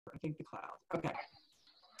I think the cloud. Okay.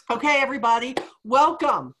 Okay, everybody,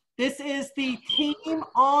 welcome. This is the team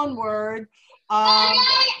Onward.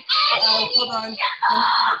 Hold on.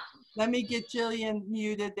 Let me get Jillian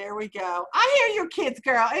muted. There we go. I hear your kids,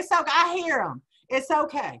 girl. It's okay. I hear them. It's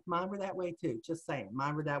okay. Mine were that way too. Just saying.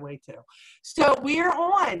 Mine were that way too. So we're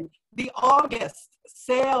on the August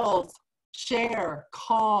sales, share,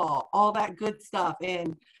 call, all that good stuff.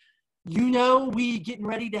 And you know, we getting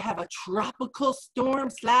ready to have a tropical storm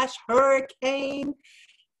 / hurricane,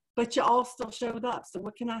 but you all still showed up. So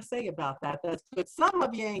what can I say about that? That's good. Some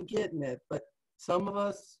of you ain't getting it, but some of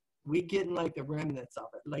us, we getting like the remnants of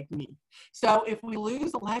it, like me. So if we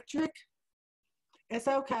lose electric, it's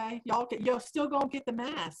okay. You're still gonna get the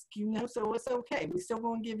mask, you know, so it's okay. We still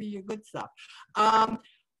gonna give you your good stuff.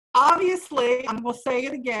 Obviously, I'm going to say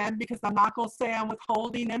it again because I'm not going to say I'm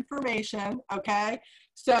withholding information, okay?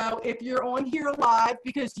 So if you're on here live,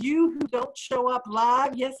 because you who don't show up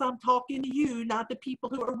live, yes, I'm talking to you, not the people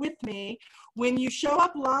who are with me. When you show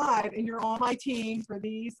up live and you're on my team for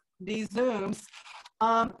these Zooms,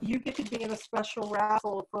 you get to be in a special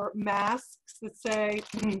raffle for masks that say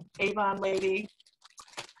Avon Lady,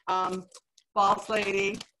 Boss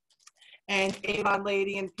Lady, and Avon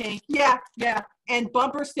Lady in pink. Yeah. And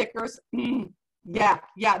bumper stickers. Yeah.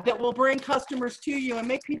 That will bring customers to you and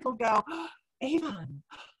make people go, oh, Avon,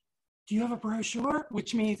 do you have a brochure?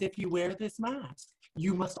 Which means if you wear this mask,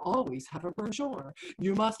 you must always have a brochure.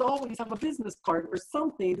 You must always have a business card or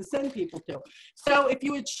something to send people to. So if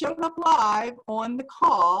you had shown up live on the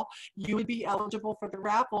call, you would be eligible for the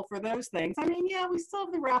raffle for those things. I mean, yeah, we still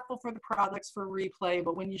have the raffle for the products for replay,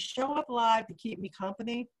 but when you show up live to keep me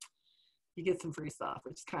company, you get some free stuff,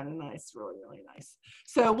 which is kind of nice, really, really nice.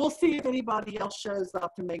 So we'll see if anybody else shows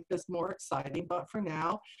up to make this more exciting. But for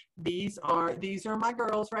now, these are my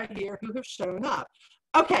girls right here who have shown up.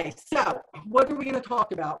 Okay, so what are we going to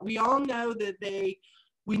talk about? We all know that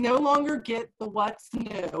we no longer get the what's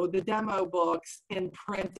new, the demo books in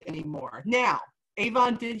print anymore. Now,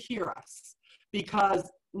 Avon did hear us because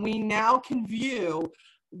we now can view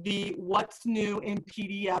the what's new in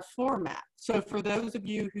PDF format. So for those of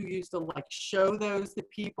you who used to like show those to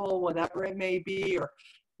people, whatever it may be, or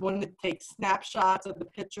wanted to take snapshots of the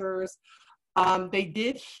pictures, they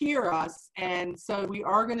did hear us. And so we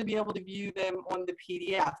are going to be able to view them on the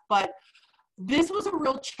PDF. But this was a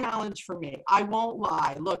real challenge for me. I won't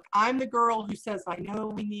lie. Look, I'm the girl who says, I know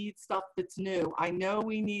we need stuff that's new. I know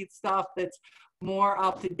we need stuff that's more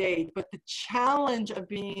up to date. But the challenge of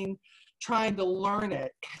trying to learn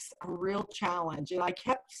it is a real challenge. And I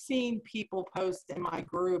kept seeing people post in my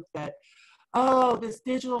group that, oh, this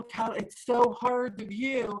digital calendar, it's so hard to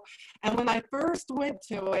view. And when I first went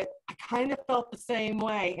to it, I kind of felt the same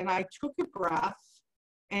way. And I took a breath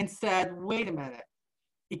and said, wait a minute,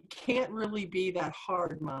 it can't really be that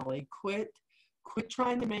hard, Molly. Quit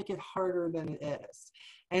trying to make it harder than it is.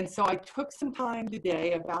 And so I took some time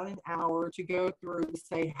today, about an hour, to go through to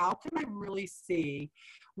say, how can I really see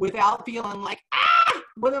without feeling like,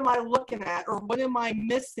 what am I looking at or what am I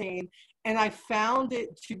missing? And I found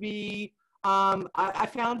it to be, I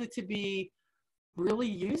found it to be really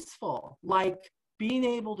useful, like being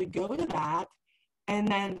able to go to that and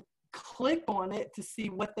then click on it to see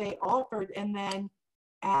what they offered and then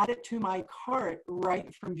add it to my cart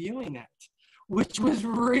right from viewing it, which was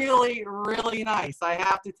really, really nice. I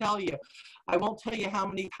have to tell you, I won't tell you how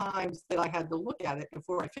many times that I had to look at it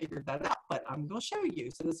before I figured that out, but I'm going to show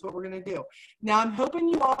you. So this is what we're going to do. Now, I'm hoping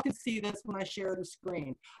you all can see this when I share the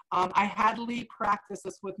screen. I had Lee practice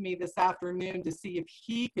this with me this afternoon to see if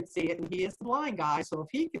he could see it, and he is the blind guy, so if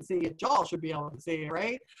he could see it, y'all should be able to see it,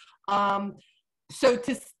 right? So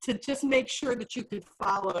to just make sure that you could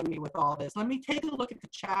follow me with all this, let me take a look at the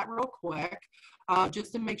chat real quick,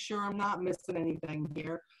 just to make sure I'm not missing anything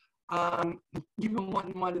here. You've been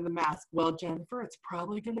wanting one in the mask. Well, Jennifer, it's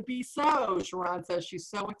probably going to be so. Sharon says she's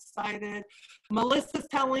so excited. Melissa's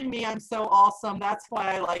telling me I'm so awesome. That's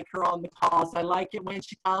why I like her on the calls. I like it when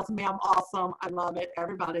she tells me I'm awesome. I love it.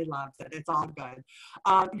 Everybody loves it. It's all good.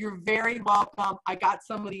 You're very welcome. I got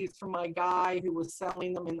some of these from my guy who was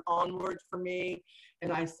selling them in Onward for me.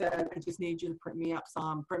 And I said, I just need you to print me up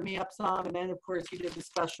some. And then, of course, he did a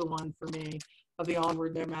special one for me of the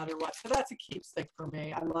Onward no matter what. So that's a keepsake for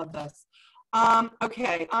me. I love this.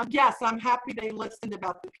 Okay. Yes, I'm happy they listened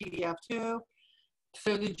about the PDF too.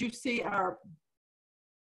 So did you see our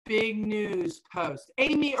big news post?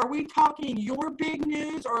 Amy, are we talking your big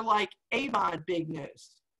news or like Avon big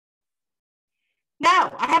news?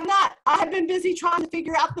 No, I have not. I have been busy trying to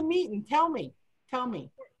figure out the meeting. Tell me.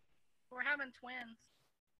 We're having twins.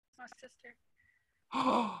 My sister.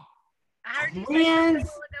 Oh, I heard you say you want to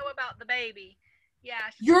know about the baby. Yeah.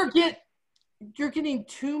 You're getting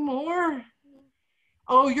 2 more?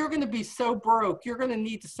 Oh, you're going to be so broke. You're going to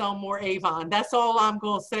need to sell more Avon. That's all I'm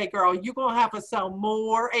going to say, girl. You're going to have to sell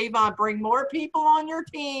more Avon, bring more people on your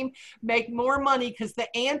team, make more money, because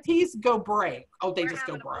the aunties go break. Oh, they just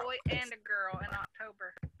go broke. We're having a boy and a girl in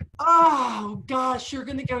October. Oh, gosh, you're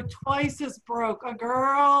going to go twice as broke. A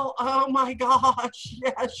girl? Oh, my gosh.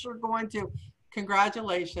 Yes, you're going to.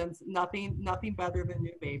 Congratulations. Nothing better than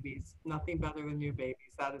new babies. Nothing better than new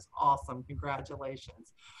babies. That is awesome.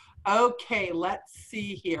 Congratulations. Okay, let's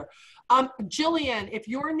see here. Jillian, if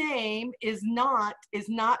your name is not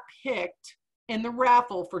picked in the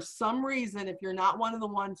raffle for some reason, if you're not one of the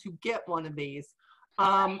ones who get one of these,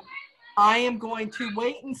 I am going to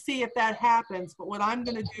wait and see if that happens. But what I'm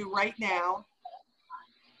going to do right now,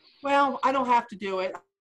 well, I don't have to do it.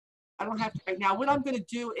 I don't have to right now. What I'm going to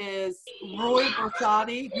do is Roy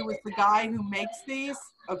Bersati, who is the guy who makes these,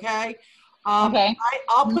 okay? Okay.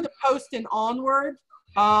 I'll put a post in Onward.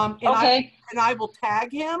 Okay. I will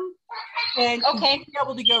tag him, and Okay. you'll be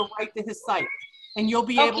able to go right to his site, and you'll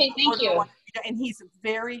be able to thank you. and he's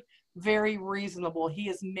very, very reasonable. He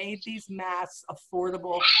has made these masks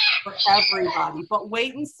affordable for everybody. But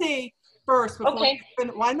wait and see first before Okay.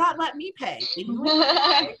 why not let me pay? You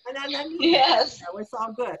pay, and then let me pay. Yes. No, it's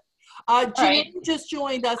all good. Janae just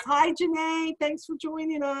joined us. Hi, Janae. Thanks for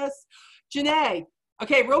joining us. Janae.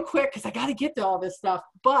 Okay, real quick, because I got to get to all this stuff,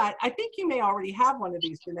 but I think you may already have one of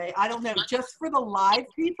these, Janae. I don't know. Just for the live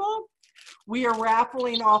people, we are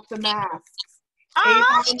raffling off the masks.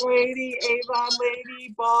 Avon lady,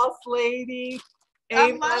 boss lady,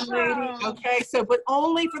 Avon lady. Okay, so, but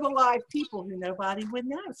only for the live people who nobody would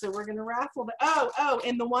know. So we're going to raffle the,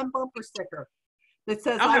 and the one bumper sticker that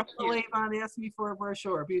says, I feel Avon asked me for a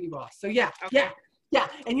brochure, Beauty Boss. So yeah, yeah.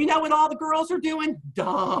 And you know what all the girls are doing?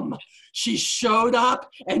 Dumb. She showed up,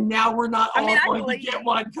 and now we're not all going to get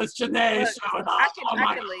one because Janae showed up. Oh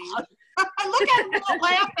my God. Look at them all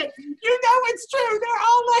laughing. You know it's true. They're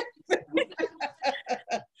all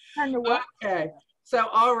laughing. Okay. So,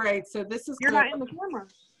 all right. So this is You're not in the camera.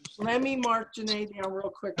 Let me mark Janae down real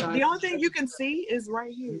quick, guys. The only thing you can see is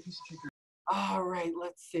right here. All right,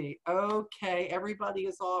 let's see. Okay, everybody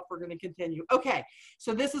is off. We're going to continue. Okay,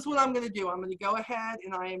 so this is what I'm going to do. I'm going to go ahead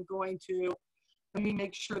and I am going to, let me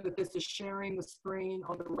make sure that this is sharing the screen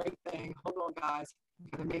on the right thing. Hold on, guys. I'm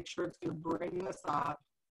going to make sure it's going to bring this up.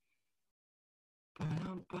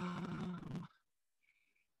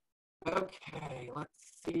 Okay,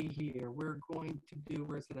 let's see here. We're going to do,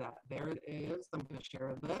 where's it at? There it is. I'm going to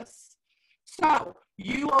share this. So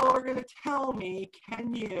you all are going to tell me,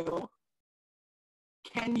 can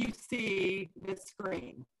you see this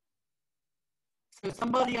screen? So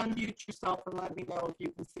somebody unmute yourself and let me know if you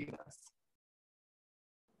can see this.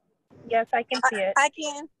 Yes, I can see it. I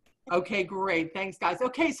can. Okay, great. Thanks, guys.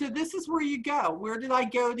 Okay, so this is where you go. Where did I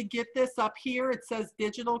go to get this? Up here, it says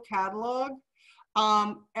digital catalog.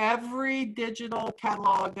 Every digital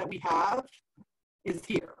catalog that we have is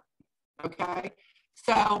here. Okay,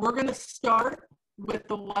 so we're going to start with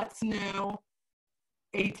the What's New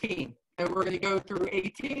 18. And we're going to go through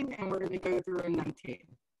 18 and we're going to go through 19.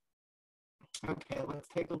 Okay, let's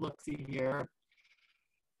take a look-see here.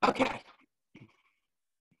 Okay.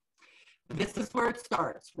 This is where it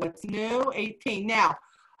starts. What's new? 18. Now,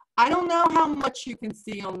 I don't know how much you can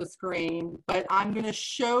see on the screen, but I'm going to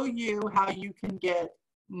show you how you can get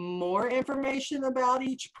more information about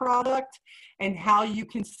each product and how you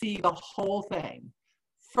can see the whole thing.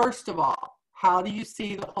 First of all, how do you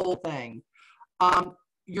see the whole thing?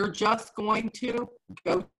 You're just going to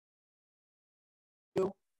go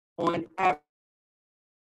on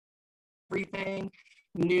everything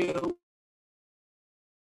new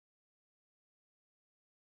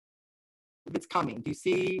that's coming. Do you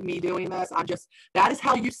see me doing this? That is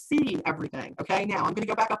how you see everything. Okay, now I'm going to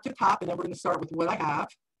go back up to the top and then we're going to start with what I have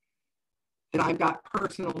that I've got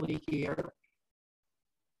personally here.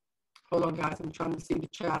 Hold on, guys. I'm trying to see the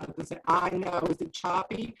chat. I know. Is it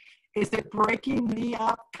choppy? Is it breaking me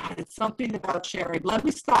up? God, it's something about sharing. Let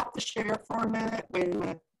me stop the share for a minute. Wait a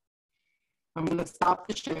minute. I'm going to stop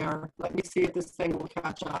the share. Let me see if this thing will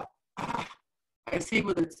catch up. I see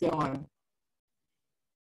what it's doing.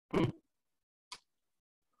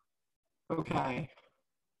 Okay.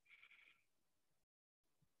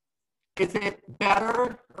 Is it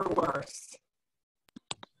better or worse?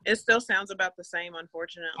 It still sounds about the same,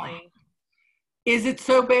 unfortunately. Is it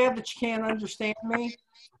so bad that you can't understand me?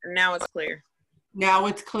 Now it's clear. Now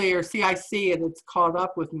it's clear. See, I see it. It's caught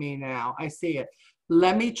up with me now. I see it.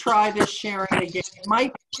 Let me try this sharing again. It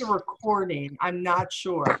might be a recording. I'm not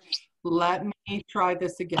sure. Let me try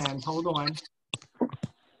this again. Hold on.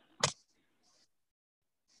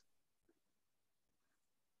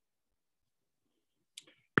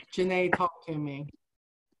 Janae, talk to me.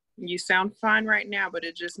 You sound fine right now, but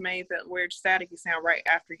it just made that weird staticky sound right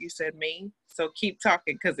after you said me. So keep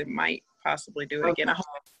talking because it might possibly do it again. I hope.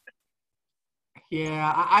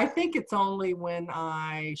 Yeah, I think it's only when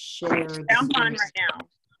I share. Sound fine right now.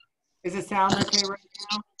 Is it sound okay right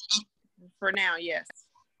now? For now, yes.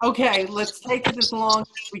 Okay, let's take it as long as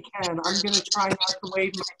we can. I'm going to try not to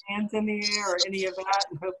wave my hands in the air or any of that,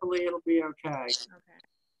 and hopefully it'll be okay.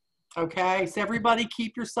 Okay, so everybody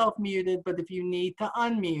keep yourself muted, but if you need to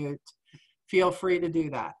unmute, feel free to do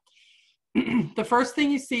that. The first thing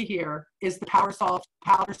you see here is the Powder Soft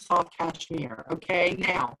Cashmere. Okay,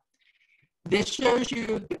 now this shows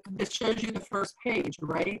you the first page,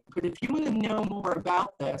 right? But if you want to know more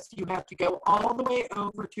about this, you have to go all the way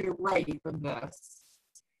over to the right of this,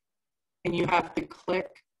 and you have to click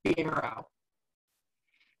the arrow.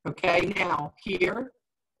 Okay, now here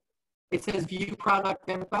it says View Product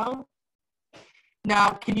Info. Now,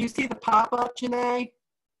 can you see the pop-up, Janae?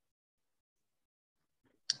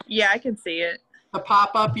 Yeah, I can see it. The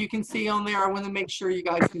pop-up you can see on there. I want to make sure you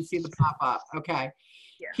guys can see the pop-up. Okay.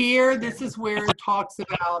 Yeah. Here, this is where it talks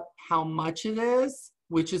about how much it is,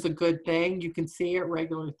 which is a good thing. You can see it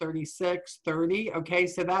regular 36, 30. Okay,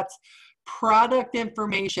 so that's product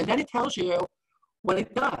information. Then it tells you what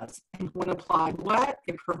it does. When applied wet,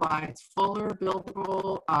 it provides fuller,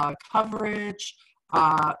 buildable coverage,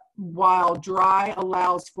 while dry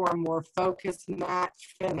allows for a more focused matte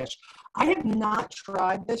finish. I have not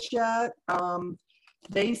tried this yet.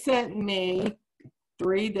 They sent me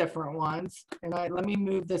 3 different ones, and let me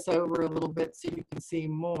move this over a little bit so you can see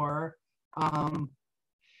more.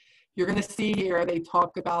 You're going to see here they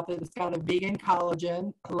talk about that it's got a vegan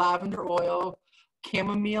collagen, lavender oil,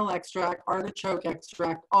 chamomile extract, artichoke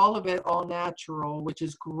extract, all of it all natural, which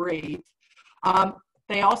is great.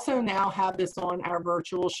 They also now have this on our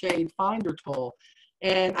virtual shade finder tool.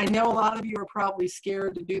 And I know a lot of you are probably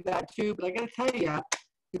scared to do that too, but I got to tell you,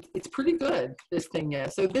 it's pretty good, this thing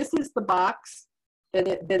is. So this is the box that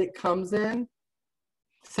it comes in.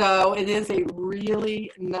 So it is a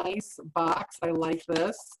really nice box. I like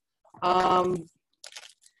this.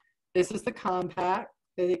 This is the compact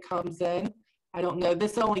that it comes in. I don't know.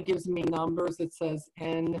 This only gives me numbers. It says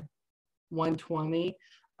N120.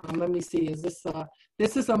 Let me see. Is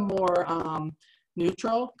this is a more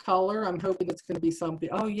neutral color. I'm hoping it's going to be something.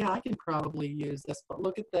 Oh yeah, I can probably use this. But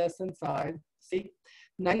look at this inside. See,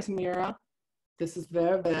 nice mirror. This is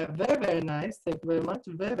very, very, very, very nice. Thank you very much.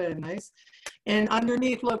 Very, very nice. And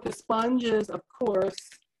underneath, look, the sponge is, of course,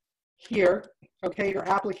 here. Okay, your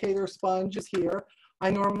applicator sponge is here. I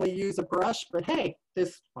normally use a brush, but hey,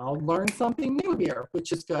 I'll learn something new here,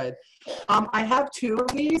 which is good. I have 2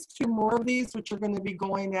 more of these, which are going to be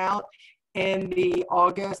going out in the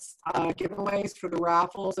August giveaways for the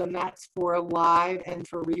raffles, and that's for live and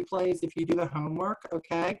for replays if you do the homework,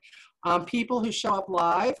 okay? People who show up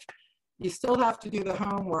live, you still have to do the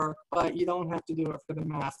homework, but you don't have to do it for the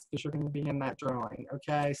mask because you're going to be in that drawing,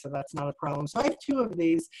 okay? So that's not a problem. So I have 2 of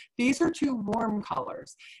these. These are 2 warm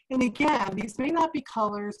colors. And again, these may not be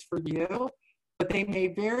colors for you, but they may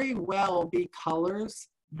very well be colors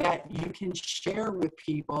that you can share with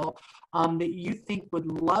people that you think would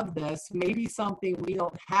love this. Maybe something we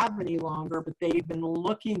don't have any longer, but they've been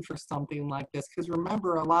looking for something like this. Because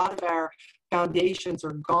remember, a lot of our foundations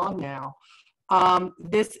are gone now.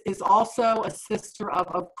 This is also a sister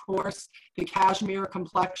of course, the Cashmere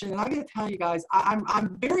Complexion. And I'm going to tell you guys,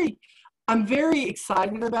 I'm very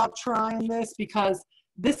excited about trying this because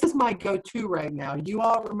this is my go-to right now. You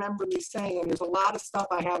all remember me saying there's a lot of stuff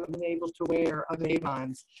I haven't been able to wear of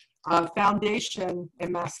Avon's. Foundation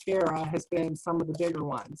and mascara has been some of the bigger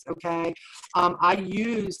ones, okay? I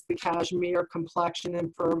use the Cashmere Complexion,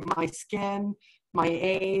 and for my skin, my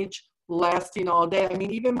age, lasting all day. I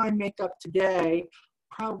mean, even my makeup today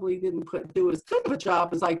probably didn't do as good of a job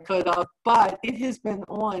as I could have, but it has been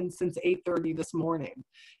on since 8:30 this morning.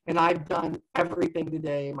 And I've done everything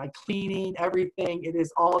today, my cleaning, everything. It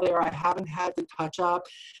is all there. I haven't had to touch up.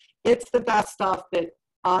 It's the best stuff that,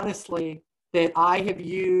 honestly, that I have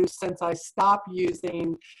used since I stopped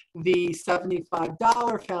using the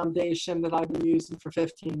 $75 foundation that I've been using for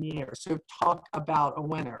 15 years. So talk about a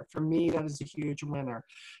winner. For me, that is a huge winner.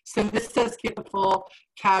 So this says get the full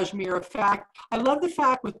cashmere effect. I love the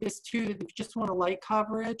fact with this too, that if you just want a light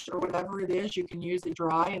coverage or whatever it is, you can use it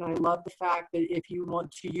dry. And I love the fact that if you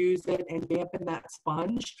want to use it and dampen that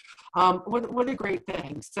sponge, what a great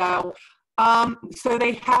thing. So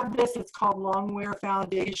they have this, it's called Longwear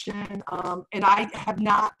Foundation, and I have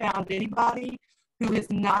not found anybody who has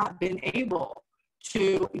not been able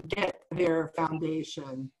to get their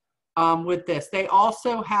foundation with this. They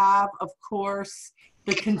also have, of course,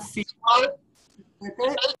 the concealer with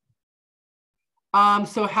it.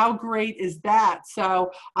 So how great is that?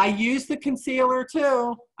 So I use the concealer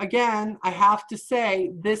too. Again, I have to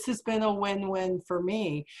say, this has been a win-win for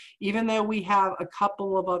me. Even though we have a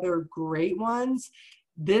couple of other great ones,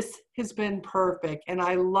 this has been perfect. And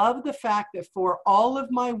I love the fact that for all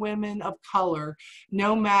of my women of color,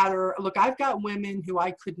 no matter, look, I've got women who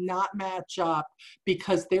I could not match up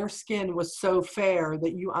because their skin was so fair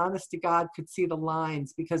that you honest to God could see the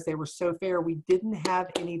lines because they were so fair. We didn't have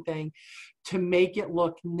anything to make it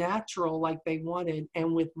look natural like they wanted.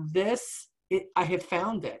 And with this, I have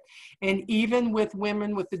found it. And even with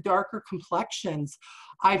women with the darker complexions,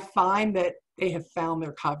 I find that they have found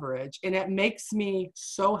their coverage. And it makes me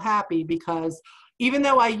so happy because even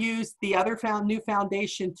though I used the other new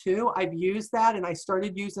foundation too, I've used that and I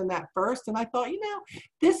started using that first. And I thought, you know,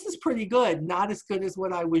 this is pretty good. Not as good as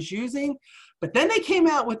what I was using. But then they came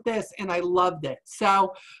out with this and I loved it.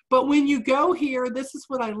 So, but when you go here, this is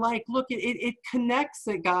what I like. Look, it connects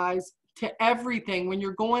it, guys, to everything. When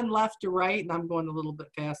you're going left to right, and I'm going a little bit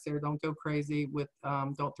fast there, don't go crazy with,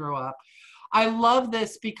 don't throw up. I love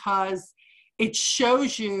this because it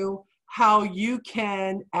shows you how you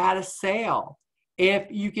can add a sale. If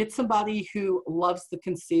you get somebody who loves the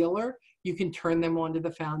concealer, you can turn them onto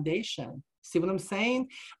the foundation. See what I'm saying?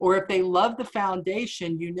 Or if they love the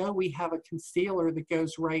foundation, you know we have a concealer that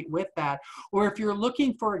goes right with that. Or if you're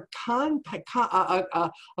looking for a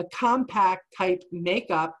compact type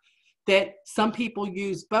makeup that some people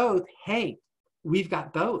use both, hey, we've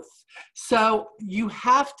got both. So you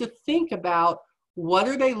have to think about what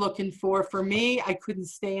are they looking for? For me, I couldn't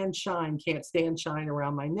stand shine, can't stand shine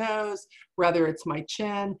around my nose, rather it's my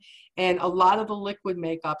chin. And a lot of the liquid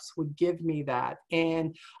makeups would give me that.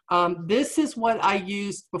 And this is what I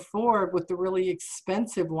used before with the really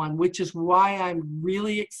expensive one, which is why I'm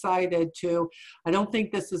really excited to, I don't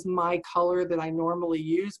think this is my color that I normally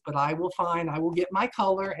use, but I will get my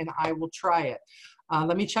color and I will try it.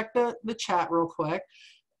 Let me check the chat real quick.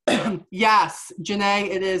 Yes, Janae,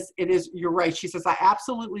 it is, you're right. She says, I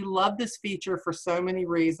absolutely love this feature for so many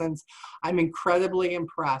reasons. I'm incredibly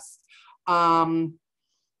impressed. I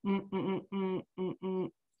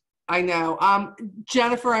know.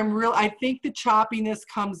 Jennifer, I think the choppiness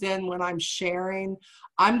comes in when I'm sharing.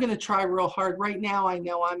 I'm going to try real hard. Right now, I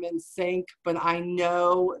know I'm in sync, but I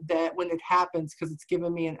know that when it happens, because it's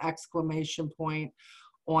giving me an exclamation point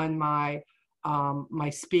on my my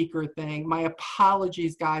speaker thing. My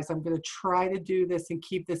apologies, guys. I'm going to try to do this and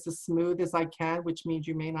keep this as smooth as I can, which means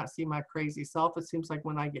you may not see my crazy self. It seems like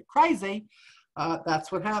when I get crazy,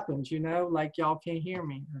 that's what happens, you know, like y'all can't hear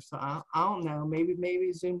me or so. I don't know.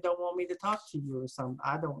 Maybe Zoom don't want me to talk to you or something.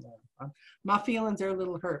 I don't know. My feelings are a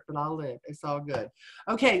little hurt, but I'll live. It's all good.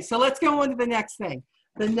 Okay, so let's go on to the next thing.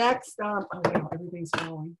 The next, oh wow, everything's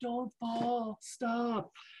falling. Don't fall.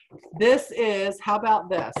 Stop. This is, how about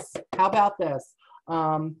this? How about this?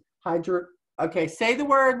 Okay, say the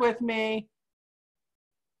word with me.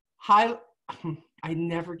 I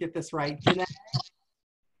never get this right.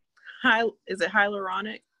 Is it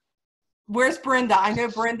hyaluronic? Where's Brenda? I know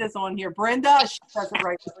Brenda's on here. Brenda, she says it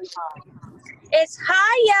right every time. It's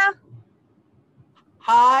Hiya.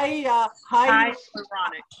 Hyaluronic.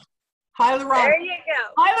 Hyaluronic. There you go.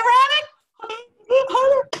 Hyaluronic.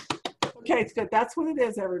 Okay, so that's what it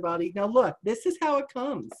is, everybody. Now look, this is how it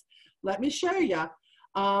comes. Let me show you.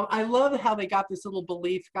 I love how they got this little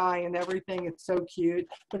belief guy and everything. It's so cute.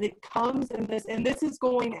 But it comes in this, and this is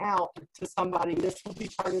going out to somebody. This will be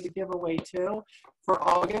part of the giveaway too for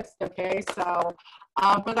August. Okay, so,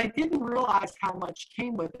 but I didn't realize how much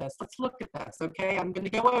came with this. Let's look at this. Okay, I'm going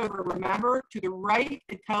to go over. Remember, to the right,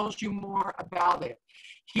 it tells you more about it.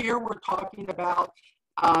 Here we're talking about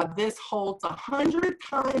this holds 100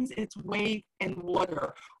 times its weight in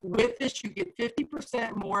water. With this, you get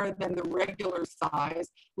 50% more than the regular size.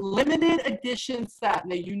 Limited edition set.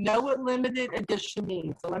 Now, you know what limited edition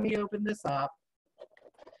means. So let me open this up.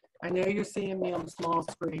 I know you're seeing me on the small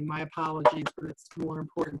screen. My apologies, but it's more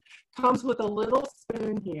important. Comes with a little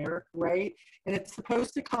spoon here, right? And it's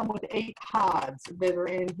supposed to come with 8 pods that are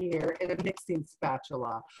in here and a mixing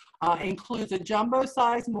spatula. Includes a jumbo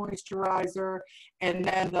size moisturizer and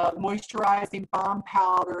then the moisturizing balm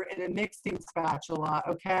powder and a mixing spatula,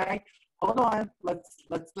 okay? Hold on,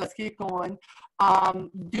 let's keep going.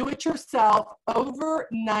 Do it yourself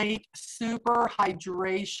overnight super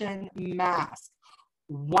hydration mask.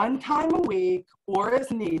 1 time a week or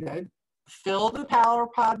as needed. Fill the powder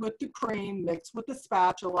pod with the cream, mix with the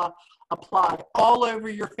spatula, apply all over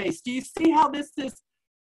your face. Do you see how this is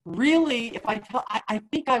really, if I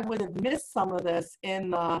think I would have missed some of this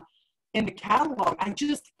in the in the catalog. I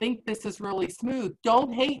just think this is really smooth.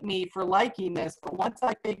 Don't hate me for liking this, but once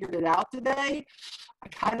I figured it out today, I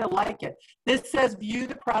kind of like it. This says view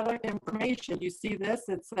the product information. You see this?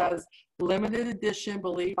 It says limited edition,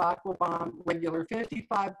 believe Aqua Bomb, regular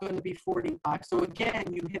 55, going to be 45. So again,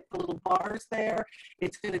 you hit the little bars there.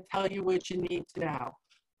 It's going to tell you what you need to know.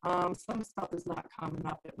 Some stuff is not coming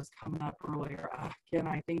up. It was coming up earlier. Again,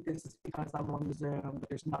 I think this is because I'm on the Zoom, but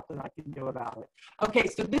there's nothing I can do about it. Okay,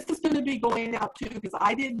 so this is going to be going out too because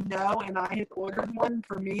I didn't know, and I had ordered one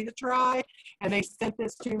for me to try, and they sent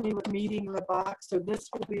this to me with meeting in the box. So this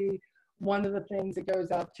will be one of the things that goes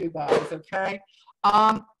out to guys, okay?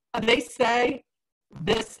 They say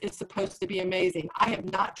this is supposed to be amazing. I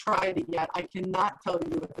have not tried it yet. I cannot tell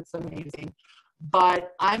you if it's amazing.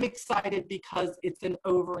 But I'm excited because it's an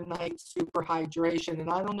overnight super hydration. And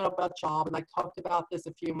I don't know about y'all, but I talked about this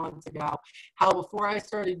a few months ago, how before I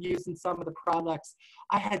started using some of the products,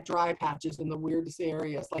 I had dry patches in the weirdest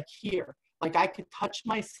areas, like here. Like I could touch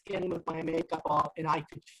my skin with my makeup off and I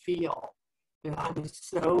could feel that I was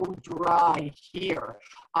so dry here.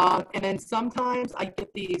 And then sometimes I get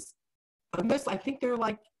these, I think they're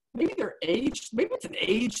like, maybe they're aged, maybe it's an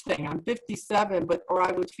age thing. I'm 57, or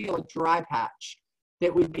I would feel a dry patch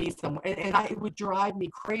that would be somewhere, and it would drive me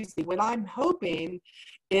crazy. What I'm hoping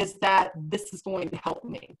is that this is going to help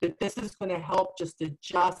me, that this is going to help just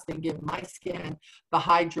adjust and give my skin the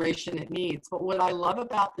hydration it needs. But what I love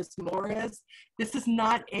about this more is this is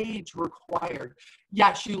not age required.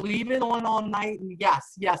 Yes, you leave it on all night, and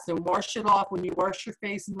yes, and wash it off when you wash your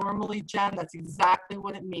face normally, Jen. That's exactly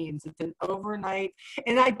what it means. It's an overnight,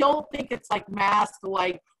 and I don't think it's like mask,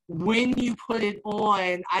 like when you put it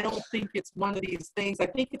on. I don't think it's one of these things. I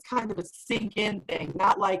think it's kind of a sink in thing,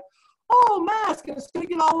 not like, oh, mask, and it's going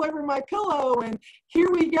to get all over my pillow, and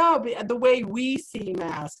here we go. But the way we see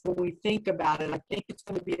masks, when we think about it, I think it's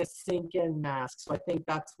going to be a sink-in mask. So I think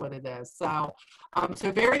that's what it is. So,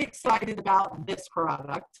 so very excited about this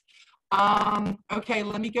product. Okay,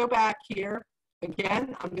 let me go back here.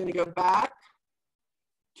 Again, I'm going to go back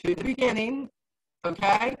to the beginning.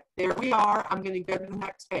 Okay, there we are. I'm going to go to the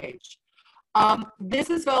next page. This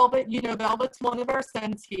is Velvet. You know, Velvet's one of our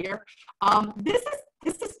scents here. This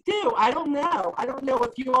is new. I don't know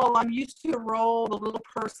if you all, I'm used to the roll, the little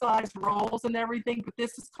purse-sized rolls and everything, but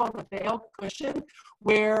this is called a veil cushion,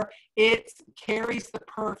 where it carries the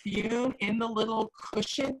perfume in the little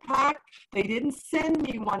cushion pack. They didn't send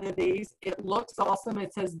me one of these. It looks awesome.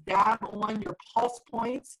 It says dab on your pulse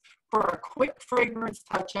points for a quick fragrance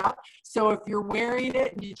touch-up. So if you're wearing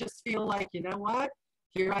it and you just feel like, you know what?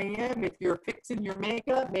 Here I am. If you're fixing your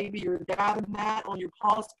makeup, maybe you're dabbing that on your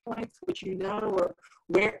pulse points, which you know, or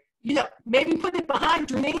where, you know, maybe put it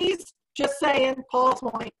behind your knees. Just saying, pulse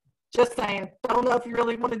point. Just saying. Don't know if you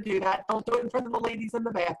really want to do that. Don't do it in front of the ladies in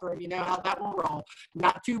the bathroom. You know how that will roll.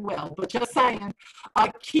 Not too well, but just saying.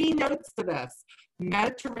 Key notes to this: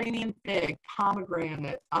 Mediterranean fig,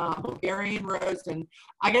 pomegranate, Bulgarian rose, and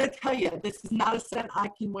I got to tell you, this is not a scent I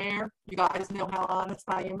can wear. You guys know how honest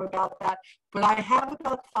I am about that. But I have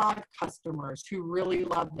about 5 customers who really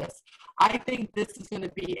love this. I think this is going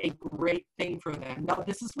to be a great thing for them. Now,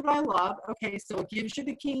 this is what I love. Okay, so it gives you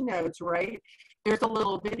the keynotes, right? There's a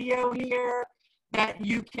little video here that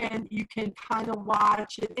you can kind of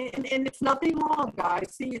watch it, and it's nothing wrong,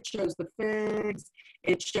 guys. See, it shows the figs,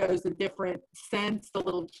 it shows the different scents, the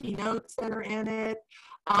little keynotes that are in it.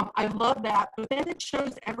 I love that, but then it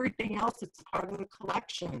shows everything else that's part of the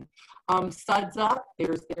collection. Suds Up,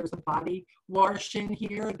 there's a body wash in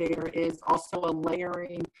here. There is also a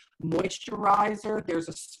layering moisturizer. There's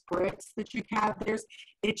a spritz that you have.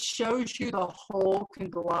 It shows you the whole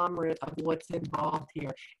conglomerate of what's involved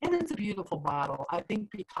here. And it's a beautiful bottle, I think,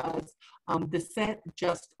 because the scent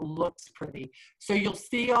just looks pretty. So you'll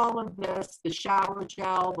see all of this, the shower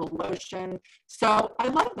gel, the lotion. So I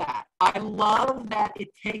love that. I love that it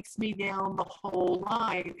takes me down the whole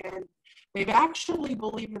line. And they've actually,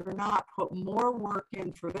 believe it or not, put more work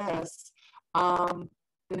in for this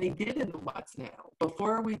than they did in the What's New.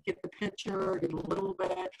 Before we get the picture in a little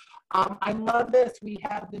bit, I love this. We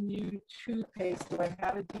have the new toothpaste. Do I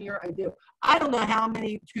have it here? I do. I don't know how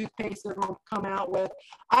many toothpaste they're going to come out with.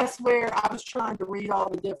 I swear, I was trying to read all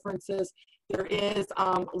the differences. There is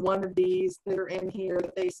one of these that are in here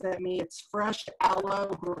that they sent me. It's Fresh Aloe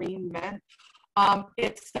Green Mint.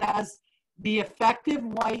 It says the effective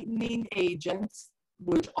whitening agents,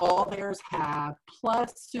 which all theirs have,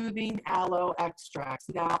 plus soothing aloe extracts.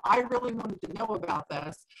 Now, I really wanted to know about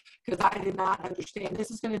this because I did not understand. This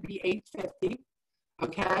is going to be $8.50,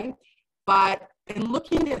 okay? But in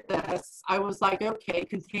looking at this, I was like, okay,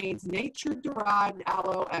 contains nature-derived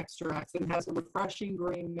aloe extracts and has a refreshing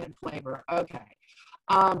green mint flavor. Okay.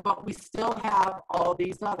 But we still have all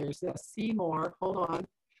these others. Let's see more. Hold on.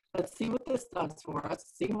 Let's see what this does for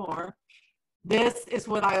us. See more. This is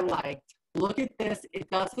what I liked. Look at this. It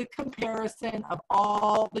does the comparison of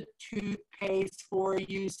all the toothpaste for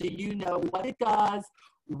you so you know what it does,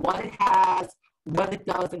 what it has, what it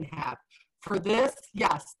doesn't have. For this,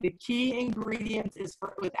 yes, the key ingredients is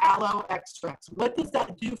with aloe extracts. What does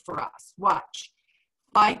that do for us? Watch.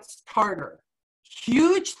 Fights tartar.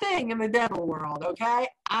 Huge thing in the dental world, okay?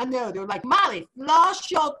 I know. They're like, Molly, floss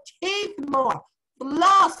your teeth more.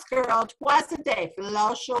 Floss, girl, twice a day.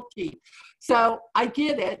 Floss your teeth. So I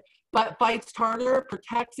get it, but fights tartar,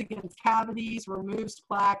 protects against cavities, removes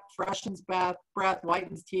plaque, freshens breath,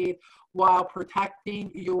 whitens teeth while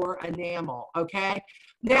protecting your enamel, okay?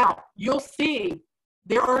 Now, you'll see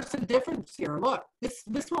there are some differences here. Look, this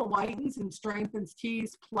one whitens and strengthens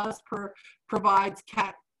teeth, plus provides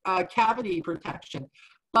cavity protection.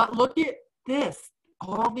 But look at this.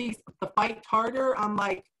 All these, the fight tartar, I'm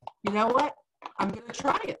like, you know what? I'm going to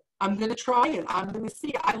try it. I'm going to try it. I'm going to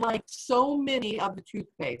see. I like so many of the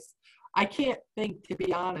toothpaste. I can't think, to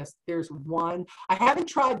be honest, there's one. I haven't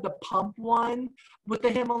tried the pump one with the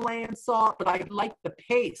Himalayan salt, but I like the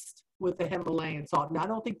paste with the Himalayan salt. Now, I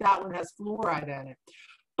don't think that one has fluoride in it.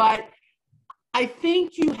 But I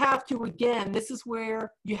think you have to, again, this is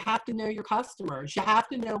where you have to know your customers. You have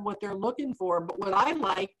to know what they're looking for. But what I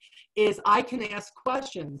like is I can ask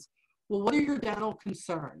questions. Well, what are your dental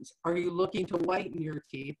concerns? Are you looking to whiten your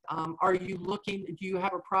teeth? Are you looking, do you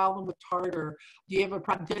have a problem with tartar? Do you have a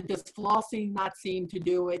problem, does flossing not seem to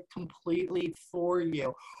do it completely for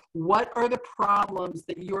you? What are the problems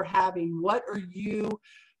that you're having? What are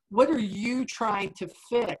you trying to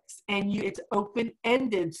fix? And it's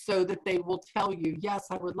open-ended so that they will tell you, yes,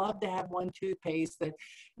 I would love to have one toothpaste that,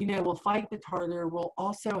 you know, will fight the tartar, will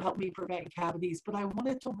also help me prevent cavities, but I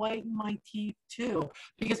wanted to whiten my teeth too.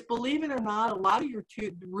 Because believe it or not, a lot of your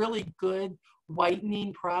really good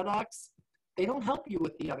whitening products, they don't help you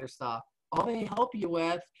with the other stuff. All they help you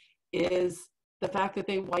with is the fact that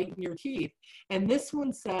they whiten your teeth. And this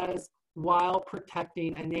one says, while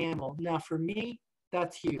protecting enamel. Now for me,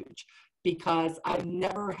 that's huge because I've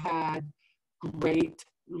never had great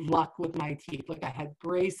luck with my teeth. Like I had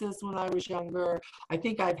braces when I was younger. I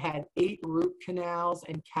think I've had 8 root canals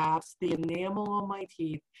and caps. The enamel on my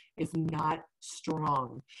teeth is not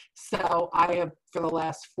strong. So I have, for the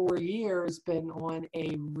last 4 years, been on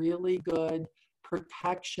a really good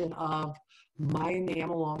protection of my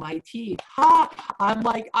enamel on my teeth. I'm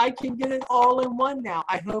like, I can get it all in one now.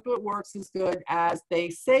 I hope it works as good as they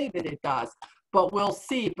say that it does. But we'll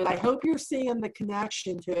see. But I hope you're seeing the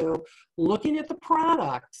connection to looking at the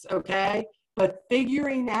products, okay? But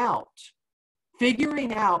figuring out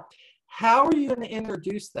how are you going to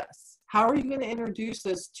introduce this? How are you going to introduce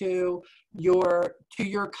this to your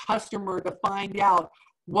customer to find out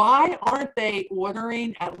why aren't they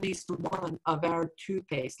ordering at least one of our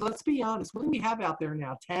toothpaste? Let's be honest. What do we have out there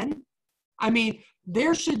now? 10? I mean,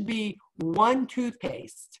 there should be one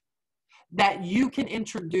toothpaste that you can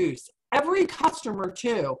introduce. Every customer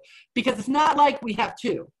too, because it's not like we have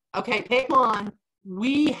 2. Okay, pick one.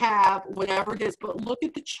 We have whatever it is, but look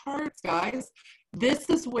at the charts, guys. This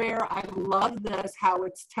is where I love this, how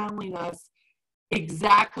it's telling us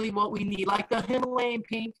exactly what we need. Like the Himalayan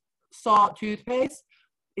pink salt toothpaste,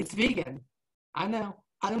 it's vegan. I know.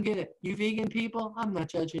 I don't get it. You vegan people, I'm not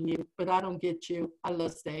judging you, but I don't get you. I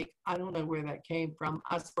love steak. I don't know where that came from.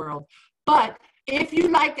 I swirled. But if you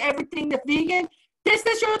like everything that's vegan, this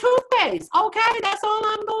is your toothpaste. Okay, that's all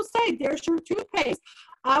I'm going to say. There's your toothpaste.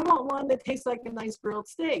 I want one that tastes like a nice grilled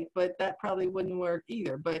steak, but that probably wouldn't work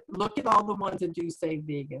either. But look at all the ones that do say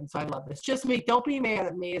vegan. So I love this. Just me. Don't be mad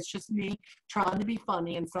at me. It's just me trying to be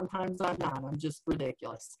funny, and sometimes I'm not. I'm just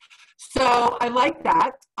ridiculous. So I like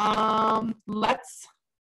that.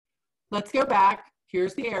 Let's go back.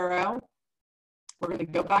 Here's the arrow. We're going to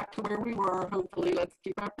go back to where we were. Hopefully, let's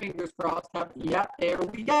keep our fingers crossed. Yep, there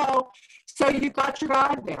we go. So you've got your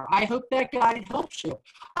guide there. I hope that guide helps you.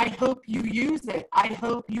 I hope you use it. I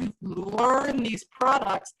hope you learn these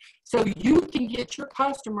products so you can get your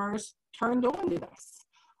customers turned on to this.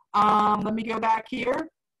 Let me go back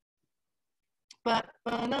here.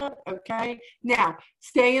 Okay. Now,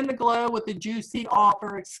 stay in the glow with the juicy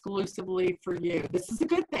offer exclusively for you. This is a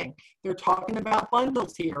good thing. They're talking about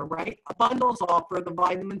bundles here, right? Bundles offer the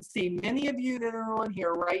vitamin C. Many of you that are on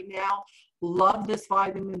here right now love this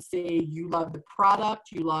vitamin C. You love the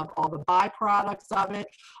product. You love all the byproducts of it.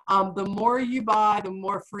 The more you buy, the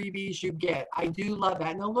more freebies you get. I do love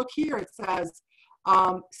that. Now look here, it says,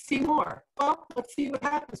 see more. Well, let's see what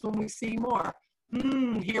happens when we see more.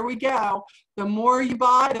 Here we go. The more you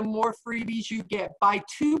buy, the more freebies you get. Buy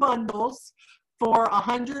 2 bundles for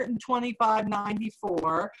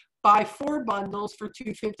 $125.94. Buy 4 bundles for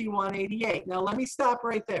 $251.88. Now let me stop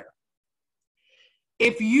right there.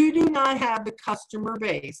 If you do not have the customer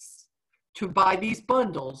base to buy these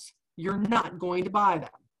bundles, you're not going to buy them,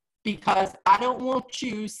 because I don't want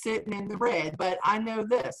you sitting in the red. But I know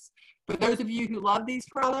this, for those of you who love these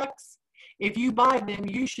products, if you buy them,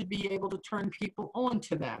 you should be able to turn people on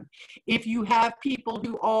to them. If you have people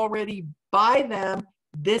who already buy them,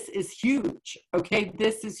 this is huge, okay?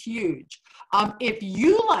 This is huge. If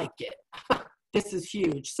you like it, this is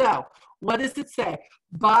huge. So what does it say?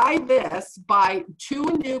 Buy this, buy 2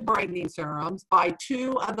 new brightening serums, buy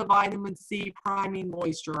 2 of the vitamin C priming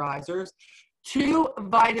moisturizers, 2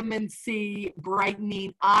 vitamin C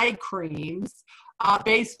brightening eye creams,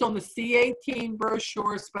 based on the C18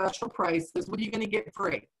 brochure special prices. What are you going to get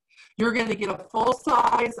free? You're going to get a full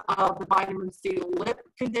size of the vitamin C lip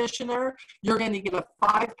conditioner. You're going to get a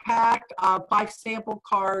 5-pack, 5 sample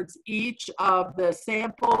cards each of the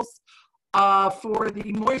samples for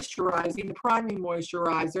the moisturizing, the priming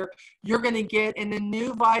moisturizer. You're going to get in the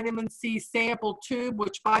new vitamin C sample tube,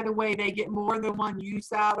 which, by the way, they get more than 1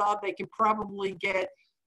 use out of. They can probably get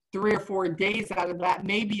 3 or 4 days out of that,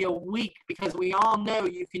 maybe a week, because we all know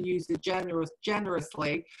you can use it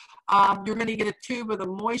generously. You're going to get a tube of the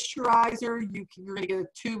moisturizer. You're going to get a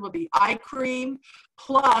tube of the eye cream,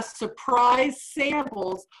 plus surprise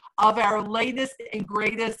samples of our latest and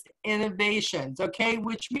greatest innovations, okay?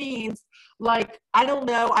 Which means, like, I don't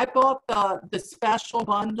know, I bought the special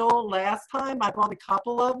bundle last time. I bought a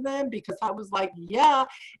couple of them because I was like, yeah,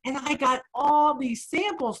 and I got all these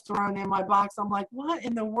samples thrown in my box. I'm like, what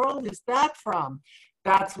in the world is that from?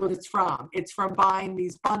 That's what it's from. It's from buying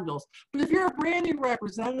these bundles. But if you're a brand new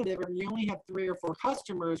representative and you only have 3 or 4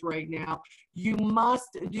 customers right now, you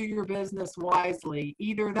must do your business wisely.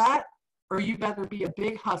 Either that, or you better be a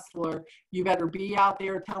big hustler. You better be out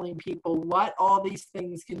there telling people what all these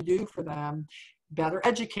things can do for them. Better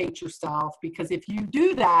educate yourself, because if you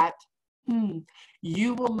do that,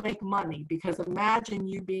 you will make money. Because imagine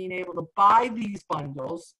you being able to buy these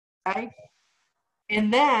bundles, okay?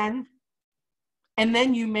 And then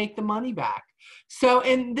you make the money back. So,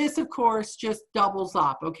 and this, of course, just doubles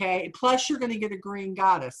up, okay? Plus, you're going to get a green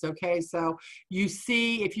goddess, okay? So, you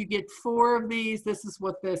see, if you get 4 of these, this is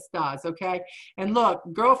what this does, okay? And look,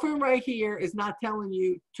 girlfriend right here is not telling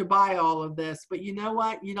you to buy all of this, but you know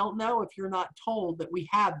what? You don't know if you're not told that we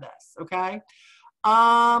have this, okay?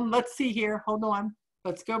 Let's see here. Hold on.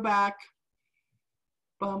 Let's go back.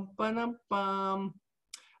 Bum, ba-dum, bum.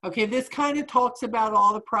 Okay, this kind of talks about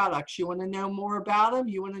all the products. You want to know more about them?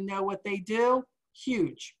 You want to know what they do?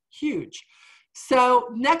 Huge, huge. So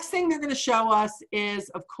next thing they're going to show us is,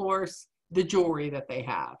 of course, the jewelry that they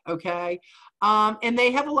have, okay? And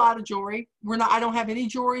they have a lot of jewelry. I don't have any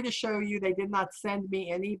jewelry to show you. They did not send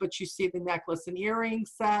me any, but you see the necklace and earring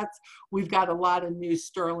sets. We've got a lot of new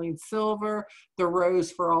sterling silver, the rose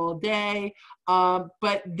for all day.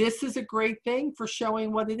 But this is a great thing for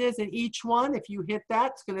showing what it is. And each one, if you hit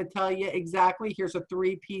that, it's going to tell you exactly, here's a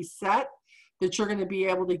 3-piece set that you're going to be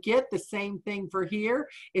able to get. The same thing for here.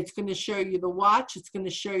 It's going to show you the watch. It's going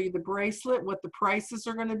to show you the bracelet, what the prices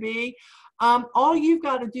are going to be. All you've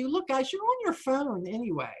got to do, look guys, you're on your phone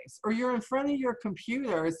anyways, or you're in front of your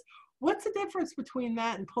computers. What's the difference between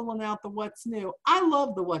that and pulling out the What's New? I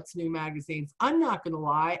love the What's New magazines. I'm not going to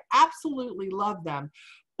lie. Absolutely love them.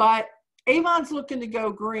 But Avon's looking to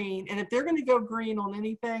go green, and if they're going to go green on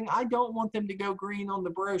anything, I don't want them to go green on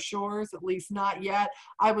the brochures, at least not yet.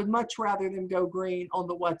 I would much rather them go green on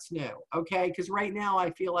the What's New, okay? Because right now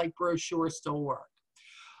I feel like brochures still work.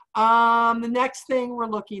 The next thing we're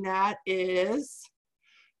looking at is,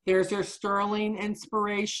 there's their sterling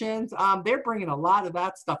inspirations. They're bringing a lot of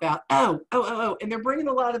that stuff out. And they're bringing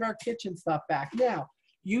a lot of our kitchen stuff back. Now,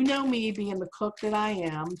 you know me being the cook that I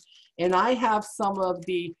am, and I have some of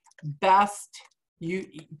the best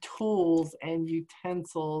tools and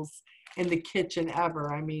utensils in the kitchen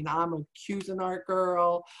ever. I mean, I'm a Cuisinart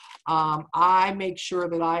girl. I make sure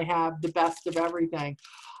that I have the best of everything.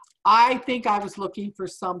 I think I was looking for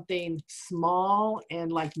something small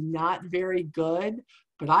and like not very good,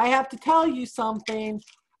 but I have to tell you something.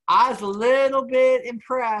 I was a little bit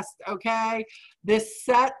impressed, okay? This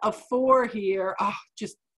set of 4 here,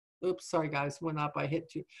 just Oops, sorry guys, went up, I hit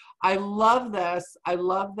two. I love this, I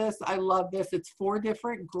love this, I love this. It's 4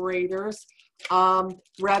 different graters.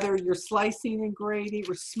 Whether you're slicing and grating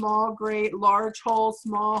or small grate, large hole,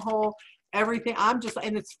 small hole, everything. And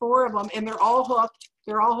it's 4 of them and they're all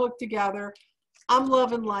hooked together. I'm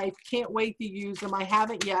loving life, can't wait to use them. I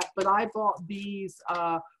haven't yet, but I bought these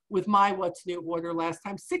with my What's New order last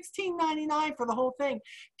time, $16.99 for the whole thing.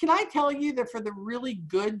 Can I tell you that for the really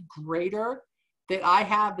good grater that I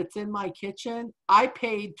have that's in my kitchen, I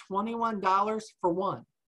paid $21 for one.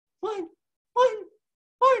 One.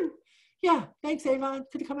 Yeah, thanks Avon.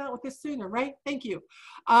 Could have come out with this sooner, right? Thank you.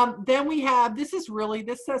 Then we have, this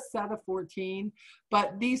says set of 14,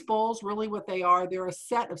 but these bowls, really what they are, they're a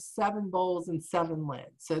set of 7 bowls and 7 lids.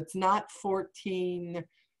 So it's not 14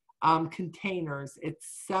 containers.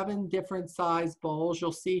 It's 7 different size bowls.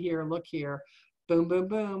 You'll see here, look here. Boom, boom,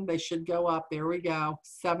 boom. They should go up. There we go.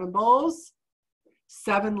 7 bowls.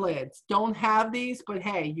 7 lids. Don't have these, but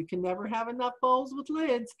hey, you can never have enough bowls with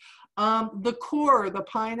lids. The core, the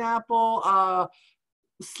pineapple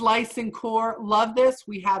slice and core, love this.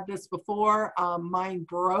 We had this before. Mine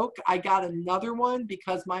broke. I got another one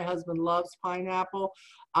because my husband loves pineapple.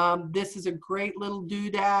 This is a great little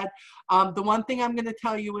doodad. The one thing I'm going to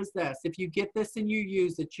tell you is this. If you get this and you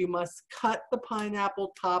use it, you must cut the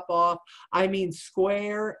pineapple top off. I mean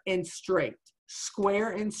square and straight.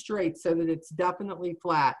 Square and straight so that it's definitely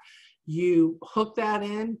flat. You hook that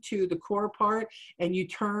into the core part and you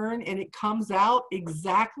turn and it comes out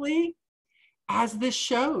exactly as this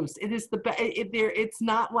shows. It is it's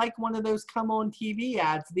not like one of those come on TV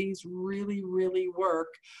ads. These really, really work.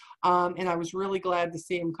 And I was really glad to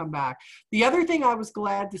see them come back. The other thing I was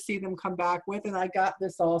glad to see them come back with, and I got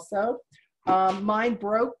this also, mine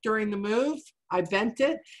broke during the move. I bent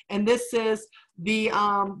it, and this is the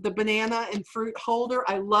banana and fruit holder.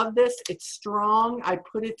 I love this. It's strong. I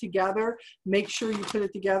put it together. Make sure you put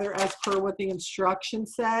it together as per what the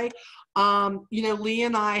instructions say. You know, Lee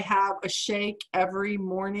and I have a shake every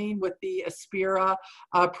morning with the Aspira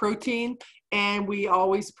protein, and we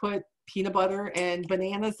always put peanut butter and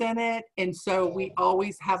bananas in it, and so we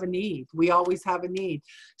always have a need. We always have a need.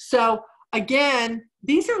 So again,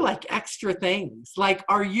 these are like extra things. Like,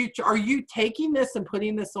 are you taking this and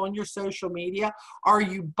putting this on your social media? Are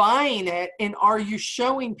you buying it and are you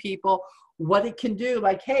showing people what it can do?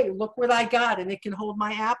 Like, hey, look what I got, and it can hold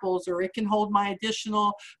my apples, or it can hold my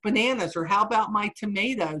additional bananas, or how about my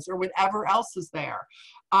tomatoes, or whatever else is there.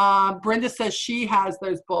 Brenda says she has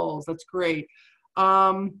those bowls. That's great.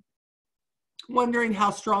 Wondering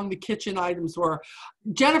how strong the kitchen items were.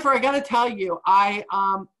 Jennifer, I got to tell you,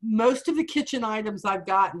 most of the kitchen items I've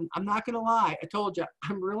gotten, I'm not going to lie, I told you,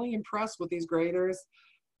 I'm really impressed with these graters.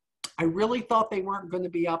 I really thought they weren't going to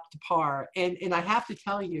be up to par. And I have to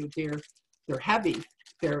tell you, they're heavy.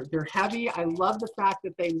 They're heavy. I love the fact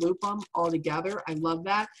that they loop them all together. I love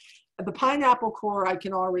that. The pineapple core, I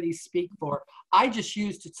can already speak for. I just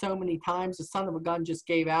used it so many times, the son of a gun just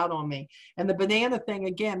gave out on me. And the banana thing,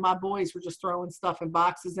 again, my boys were just throwing stuff in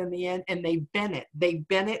boxes in the end, and they bent it. They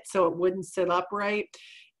bent it so it wouldn't sit upright.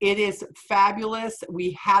 It is fabulous.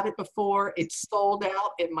 We had it before. It's sold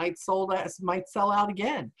out. It might sell out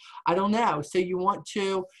again. I don't know. So you want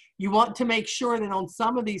to make sure that on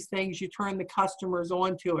some of these things you turn the customers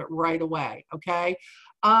onto it right away. Okay.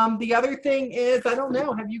 The other thing is, I don't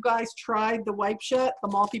know, have you guys tried the wipe yet, the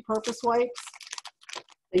multi-purpose wipes?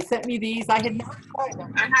 They sent me these. I had never tried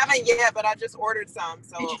them. I haven't yet, but I just ordered some.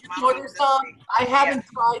 So did you just order some? I haven't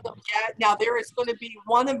tried them yet. Now there is going to be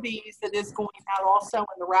one of these that is going out also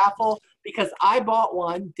in the raffle, because I bought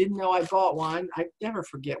one, didn't know I bought one. I never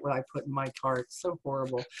forget what I put in my cart. It's so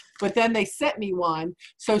horrible. But then they sent me one.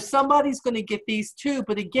 So somebody's going to get these too.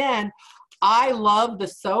 But again, I love the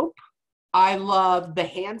soap. I love the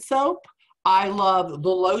hand soap. I love the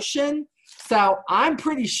lotion. So I'm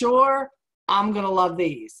pretty sure I'm going to love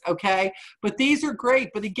these, okay? But these are great.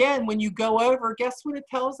 But again, when you go over, guess what it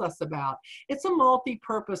tells us about? It's a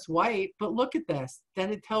multi-purpose wipe, but look at this.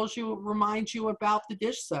 Then it tells you, it reminds you about the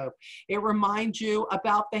dish soap. It reminds you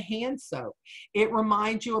about the hand soap. It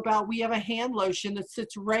reminds you about, we have a hand lotion that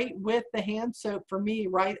sits right with the hand soap for me,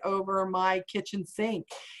 right over my kitchen sink.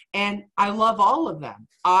 And I love all of them.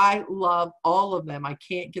 I love all of them. I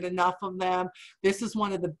can't get enough of them. This is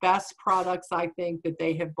one of the best products I think that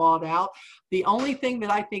they have bought out. The only thing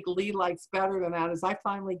that I think Lee likes better than that is I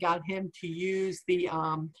finally got him to use the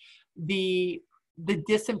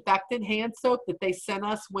disinfectant hand soap that they sent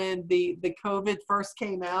us when the COVID first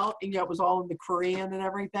came out, and it was all in the Korean and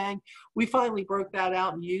everything. We finally broke that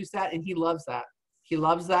out and used that, and he loves that. He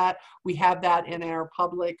loves that. We have that in our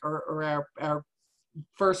public or our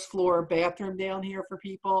first floor bathroom down here for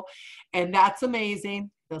people. And that's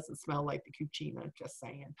amazing. Doesn't smell like the cucina, just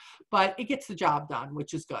saying. But it gets the job done,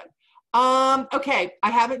 which is good. Okay,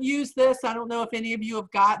 I haven't used this. I don't know if any of you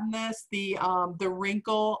have gotten this. The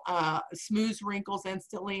wrinkle, smooths wrinkles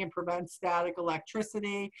instantly and prevents static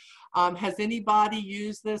electricity. Has anybody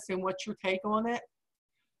used this, and what's your take on it?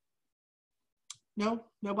 No,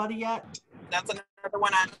 nobody yet? That's another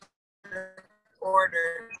one I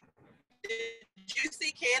ordered. Did you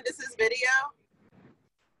see Candace's video?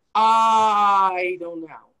 I don't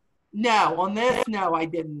know. No, on this, no, I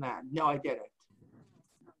didn't then. No, I didn't.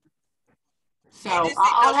 So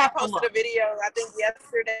I'll have to look. She posted a video, I think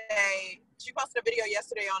yesterday. She posted a video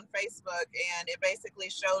yesterday on Facebook, and it basically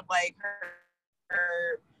showed like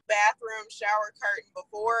her bathroom shower curtain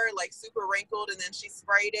before, like super wrinkled, and then she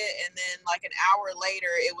sprayed it, and then like an hour later,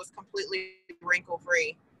 it was completely wrinkle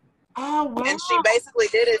free. Oh, wow. And she basically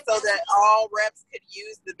did it so that all reps could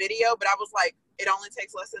use the video, but I was like, it only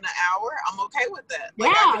takes less than an hour. I'm okay with that.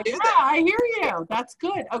 Like, yeah, I can do that. I hear you. That's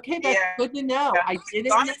good. Okay, that's good to know. I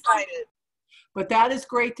didn't so I'm excited. But that is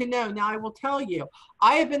great to know. Now, I will tell you,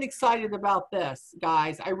 I have been excited about this,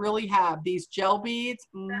 guys. I really have. These gel beads,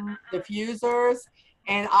 diffusers,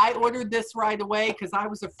 and I ordered this right away because I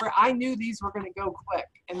was afraid. I knew these were going to go quick.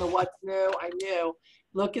 And the what's new, I knew.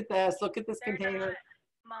 Look at this. Look at this container.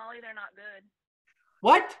 Molly, they're not good.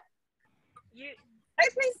 What? They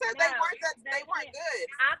said they weren't good.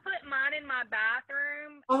 I put mine in my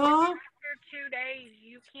bathroom. After 2 days,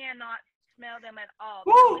 you cannot smell them at all.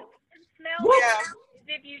 Whoa. Smell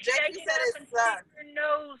if you shake it up and stick your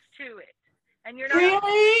nose to it. And you're not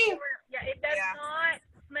really? Yeah, it does not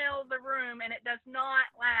smell the room, and it does not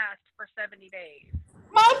last for 70 days.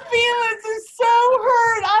 My feelings are so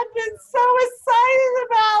hurt. I've been so excited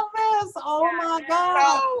about this. Oh my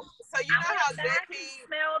God. So you know how JP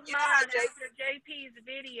smelled mine after JP's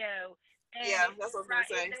video. And that's what I was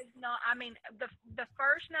gonna say. It does not, I mean, the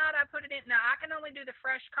first night I put it in. Now I can only do the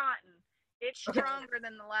fresh cotton. It's stronger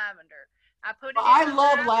than the lavender. I put it. I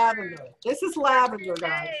love lavender. This is lavender,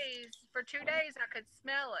 guys. For 2 days, I could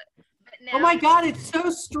smell it. But now, oh my God, it's so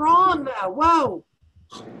strong though. Whoa.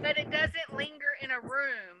 But it doesn't linger in a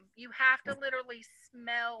room. You have to literally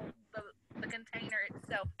smell the container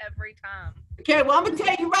itself every time. Okay, well, I'm going to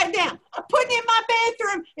tell you right now. I'm putting it in my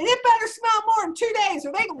bathroom, and it better smell more than 2 days,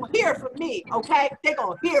 or they going to hear from me, okay? They're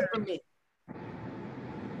going to hear from me.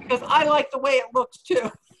 Because I like the way it looks,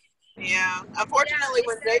 too. Yeah. Unfortunately,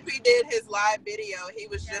 when JP did his live video, he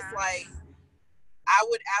was just like, I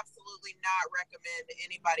would absolutely not recommend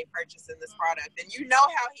anybody purchasing this product. And you know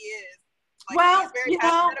how he is. Like, well, he's very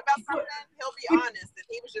passionate about something. He'll be honest. And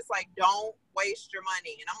he was just like, don't waste your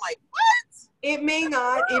money. And I'm like, what? It may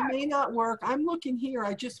not. It may not work. I'm looking here.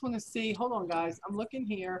 I just want to see. Hold on, guys. I'm looking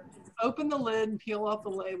here. Open the lid and peel off the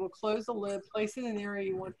label. Close the lid. Place it in an area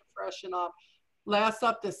you want to freshen up. Lasts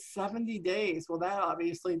up to 70 days. Well, that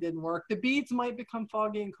obviously didn't work. The beads might become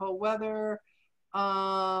foggy in cold weather.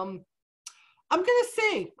 I'm going to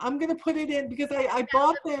see. I'm going to put it in because I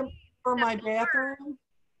bought them for my bathroom.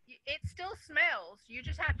 It still smells. You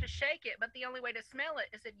just have to shake it, but the only way to smell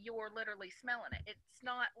it is if you're literally smelling it. It's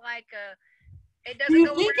not like it doesn't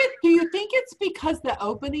go around. Do you think it's because the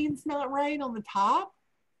opening's not right on the top?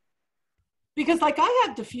 Because like I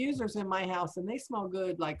have diffusers in my house and they smell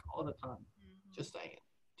good like all the time. Just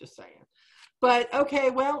saying. But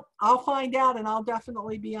okay, well, I'll find out and I'll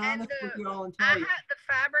definitely be honest with you all and tell you. The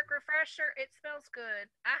fabric refresher, it smells good.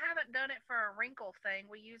 I haven't done it for a wrinkle thing.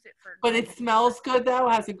 We use it for. But it smells good though,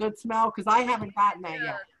 has a good smell because I haven't gotten that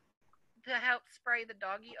yet. To help spray the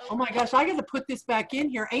doggy odor. Oh my gosh, I got to put this back in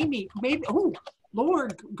here, Amy. Maybe. Oh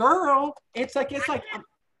Lord, girl, it's like. I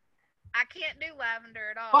can't do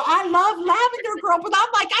lavender at all. Well, I love lavender, girl, but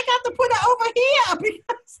I'm like I got to put it over here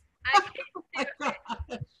because. I can't do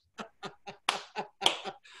it.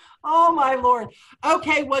 Oh my Lord.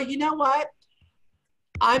 Okay, well, you know what?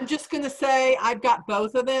 I'm just going to say I've got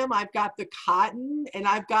both of them. I've got the cotton and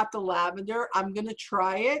I've got the lavender. I'm going to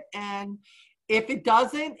try it. And if it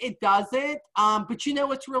doesn't, it doesn't. But you know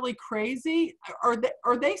what's really crazy?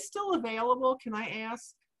 Are they still available? Can I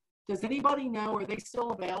ask? Does anybody know? Are they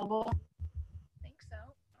still available? I think so.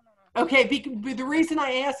 I don't know. Okay, the reason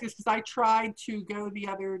I ask is because I tried to go the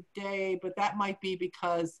other day, but that might be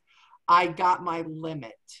because I got my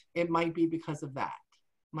limit. It might be because of that.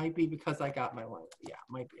 Might be because I got my limit. Yeah,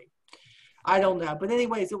 might be. I don't know. But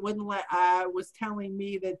anyways, it wouldn't let, was telling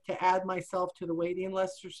me that to add myself to the waiting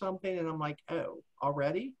list or something. And I'm like, oh,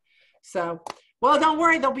 already? So Well, don't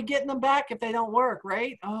worry. They'll be getting them back if they don't work,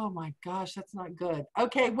 right? Oh my gosh, that's not good.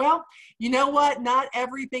 Okay, well, you know what? Not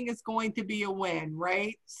everything is going to be a win,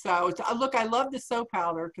 right? So look, I love the soap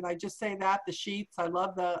powder. Can I just say that? The sheets, I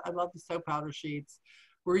love the soap powder sheets.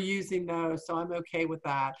 We're using those, so I'm okay with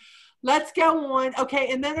that. Let's go on.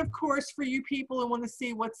 Okay, and then of course, for you people who want to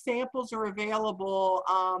see what samples are available,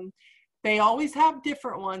 they always have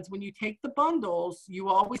different ones. When you take the bundles, you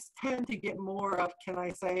always tend to get more of, can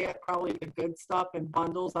I say it, probably the good stuff in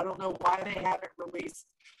bundles. I don't know why they haven't released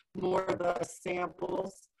more of the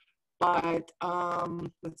samples, but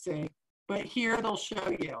let's see. But here they'll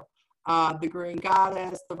show you the Green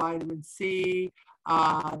Goddess, the Vitamin C,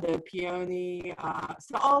 the Peony,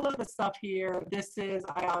 so all of the stuff here. This is,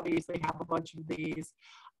 I obviously have a bunch of these.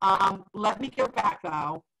 Let me go back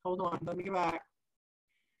though. Hold on, let me go back.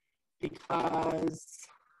 Because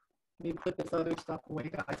let me put this other stuff away,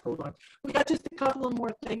 guys. Hold on. We got just a couple of more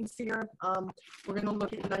things here. We're gonna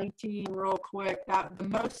look at 19 real quick. That the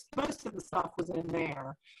most of the stuff was in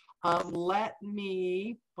there. Let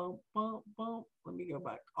me bump. Let me go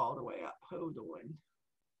back all the way up. Hold on.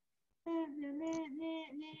 Let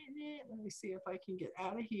me see if I can get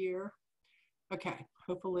out of here. Okay.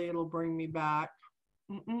 Hopefully it'll bring me back.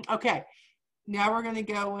 Okay. Now we're gonna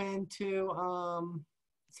go into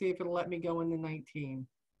see if it'll let me go into 19.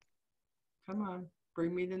 Come on,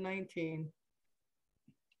 bring me to 19.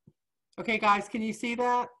 Okay, guys, can you see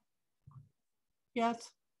that? Yes?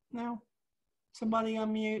 No? Somebody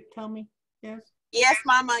unmute, tell me. Yes? Yes,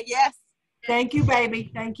 Mama, yes. Thank you,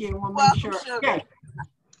 baby. Thank you. We'll make sure. Okay.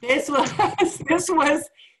 This was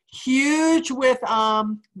huge with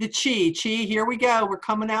the Chi. Here we go. We're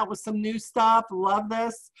coming out with some new stuff. Love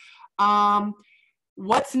this.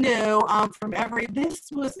 What's new from this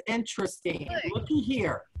was interesting. Looky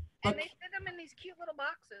here. And they fit them in these cute little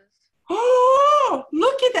boxes. Oh,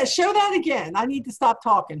 look at that. Show that again. I need to stop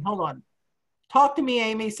talking. Hold on. Talk to me,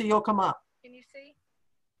 Amy, so you'll come up. Can you see?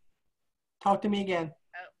 Talk to me again.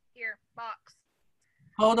 Oh, here, box.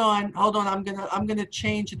 Hold on. I'm gonna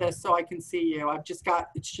change this so I can see you.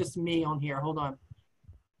 It's just me on here. Hold on.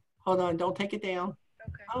 Don't take it down.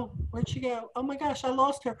 Okay. Oh, where'd she go? Oh my gosh, I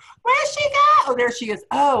lost her. Where'd she go? Oh, there she is.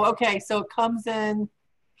 Oh, okay. So it comes in.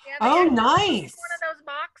 Yeah, oh, nice. One of those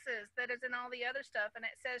boxes that is in all the other stuff, and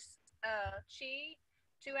it says Chi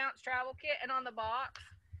 2-ounce travel kit, and on the box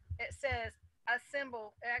it says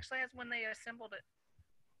assemble. It actually has when they assembled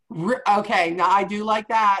it. Okay, now I do like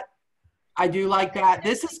that.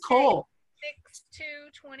 This is cool.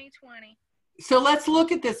 6/2/2020. So let's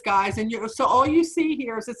look at this, guys. And so all you see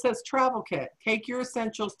here is it says travel kit. Take your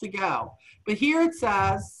essentials to go. But here it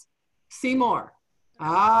says, see more.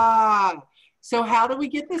 So how do we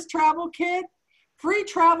get this travel kit? Free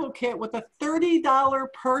travel kit with a $30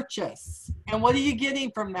 purchase. And what are you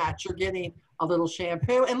getting from that? You're getting a little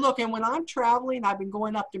shampoo. And look, and when I'm traveling, I've been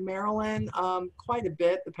going up to Maryland quite a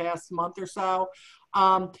bit the past month or so.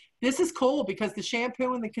 This is cool because the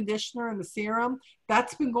shampoo and the conditioner and the serum,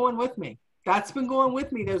 that's been going with me. Those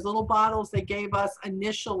little bottles they gave us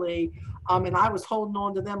initially, and I was holding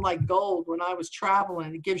on to them like gold when I was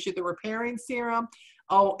traveling. It gives you the repairing serum.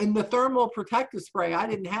 Oh, and the thermal protective spray. I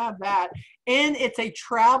didn't have that. And it's a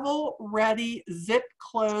travel-ready,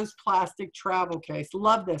 zip-closed plastic travel case.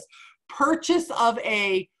 Love this. Purchase of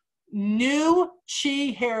a new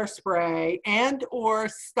Chi hairspray and or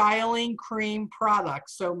styling cream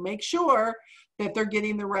products. So make sure that they're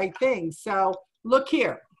getting the right thing. So look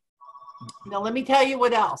here. Now let me tell you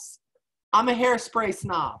what else. I'm a hairspray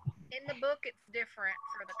snob. In the book, it's different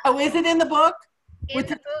for the. Oh, is it in the book? In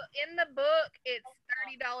the book, it's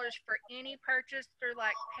 $30 for any purchase through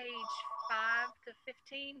like page 5 to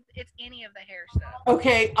 15. It's any of the hair stuff.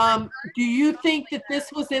 Okay. Do you think that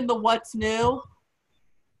this was in the What's New?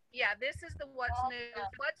 Yeah, this is the What's New.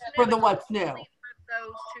 For the What's New. For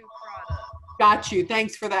those two products. Got you.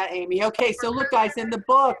 Thanks for that, Amy. Okay, so look, guys, in the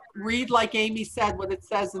book, read like Amy said what it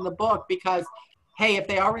says in the book because, hey, if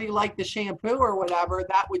they already like the shampoo or whatever,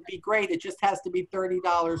 that would be great. It just has to be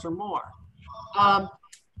 $30 or more.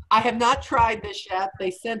 I have not tried this yet.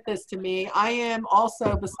 They sent this to me. I am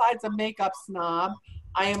also, besides a makeup snob,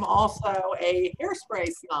 I am also a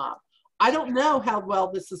hairspray snob. I don't know how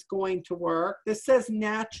well this is going to work. This says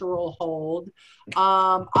natural hold.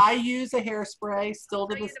 I use a hairspray still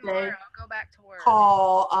to this day. I'll go back to work.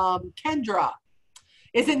 Called Kendra.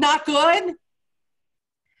 Is it not good?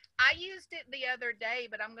 I used it the other day,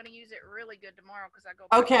 but I'm going to use it really good tomorrow because I go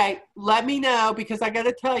back. Okay, let me know because I got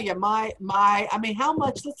to tell you, I mean, how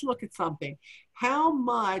much, let's look at something. How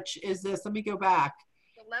much is this? Let me go back.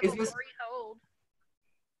 The level 3 hold.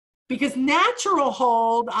 Because natural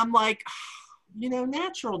hold, I'm like, you know,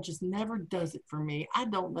 natural just never does it for me. I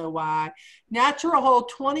don't know why. Natural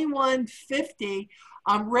Hold $21.50.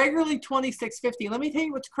 Regularly $26.50. Let me tell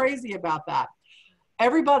you what's crazy about that.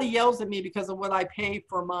 Everybody yells at me because of what I pay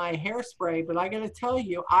for my hairspray, but I got to tell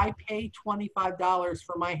you, I pay $25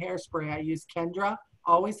 for my hairspray. I use Kendra,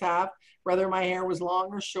 always have, whether my hair was long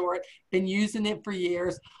or short, been using it for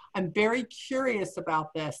years. I'm very curious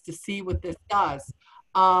about this to see what this does.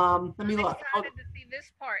 Let me look. I'm excited to see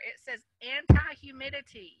this part. It says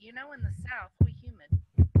anti-humidity. You know, in the South, we humid.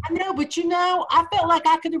 I know, but you know, I felt like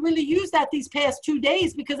I could have really used that these past 2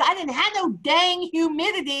 days because I didn't have no dang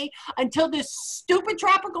humidity until this stupid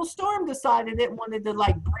tropical storm decided it wanted to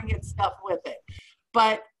like bring its stuff with it.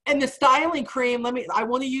 But, and the styling cream, I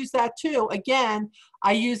want to use that too. Again,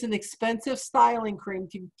 I use an expensive styling cream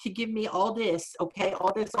to give me all this, okay?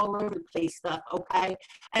 All this all over the place stuff, okay?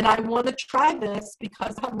 And I want to try this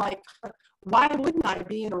because I'm like, why wouldn't I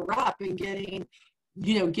be in a rep and getting,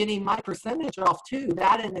 you know, getting my percentage off too,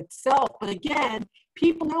 that in itself. But again,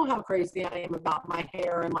 people know how crazy I am about my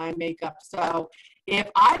hair and my makeup. So if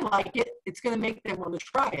I like it, it's going to make them want to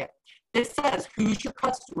try it. This says, who's your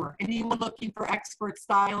customer? Anyone looking for expert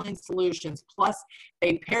styling solutions. Plus,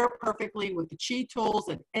 they pair perfectly with the Chi tools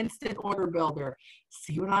and instant order builder.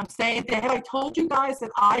 See what I'm saying? Have I told you guys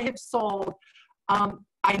that I have sold,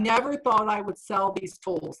 I never thought I would sell these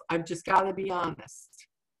tools. I've just got to be honest.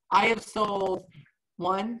 I have sold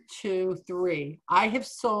 1, 2, 3. I have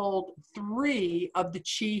sold 3 of the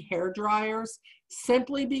Chi hair dryers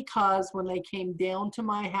simply because when they came down to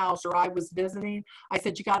my house or I was visiting, I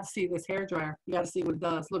said, you got to see this hair dryer. You got to see what it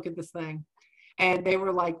does. Look at this thing. And they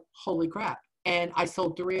were like, holy crap. And I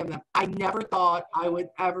sold 3 of them. I never thought I would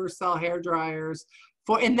ever sell hair dryers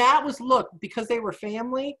and that was, look, because they were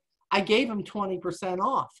family, I gave them 20%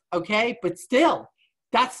 off. Okay. But still,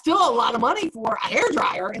 that's still a lot of money for a hair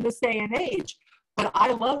dryer in this day and age. But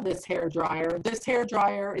I love this hair dryer. This hair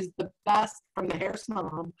dryer is the best from the Hair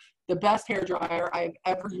Snob, the best hair dryer I've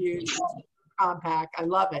ever used. Compact. I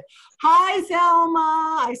love it. Hi,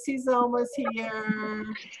 Zelma. I see Zelma's here.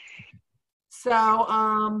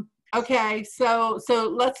 So, okay. So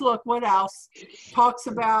let's look. What else? Talks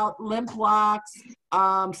about lymp locks.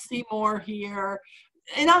 See more here.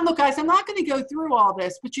 And look, guys, I'm not going to go through all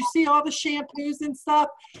this, but you see all the shampoos and stuff.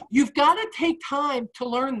 You've got to take time to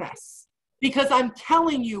learn this. Because I'm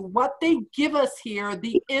telling you, what they give us here,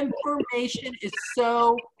 the information is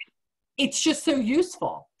it's just so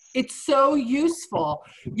useful. It's so useful.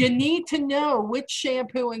 You need to know which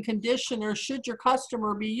shampoo and conditioner should your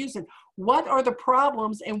customer be using. What are the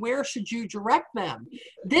problems and where should you direct them?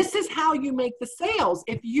 This is how you make the sales.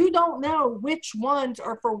 If you don't know which ones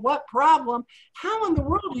are for what problem, how in the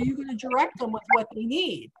world are you going to direct them with what they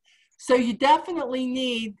need? So you definitely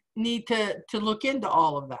need to look into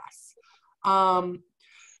all of this.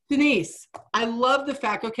 Denise, I love the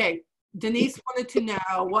fact, okay, Denise wanted to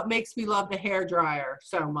know what makes me love the hair dryer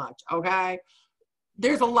so much, okay?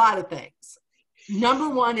 There's a lot of things. Number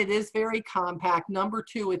 1, it is very compact. Number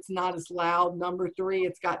 2, it's not as loud. Number 3,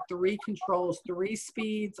 it's got 3 controls, 3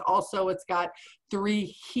 speeds. Also, it's got 3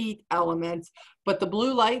 heat elements. But the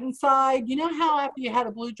blue light inside, you know how after you had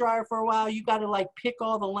a blue dryer for a while, you got to like pick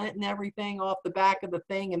all the lint and everything off the back of the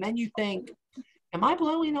thing, and then you think, am I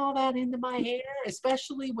blowing all that into my hair?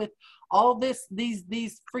 Especially with all these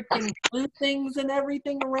freaking blue things and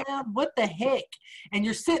everything around. What the heck? And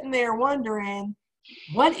you're sitting there wondering,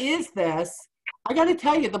 what is this? I got to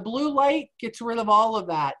tell you, the blue light gets rid of all of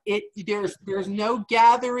that. There's no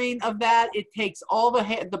gathering of that. It takes all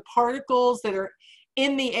the particles that are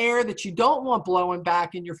in the air that you don't want blowing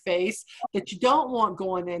back in your face, that you don't want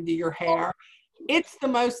going into your hair. It's the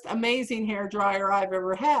most amazing hair dryer I've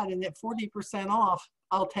ever had, and at 40% off,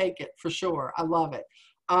 I'll take it for sure. I love it.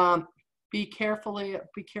 Be careful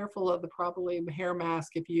of the probably hair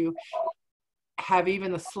mask if you have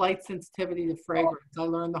even a slight sensitivity to fragrance. I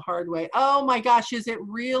learned the hard way. Oh my gosh, is it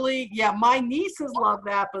really? Yeah, my nieces love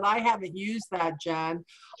that, but I haven't used that, Jen.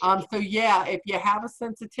 So yeah, if you have a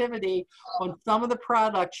sensitivity on some of the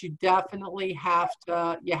products, you definitely have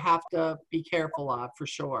to be careful of for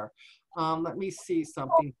sure. Let me see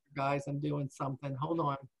something, guys. I'm doing something. Hold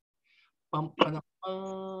on.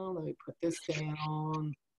 Let me put this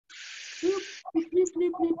down.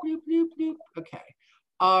 Okay.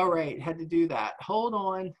 All right. Had to do that. Hold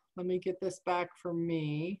on. Let me get this back for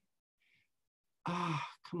me.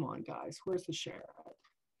 Come on, guys. Where's the share?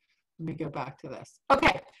 Let me go back to this.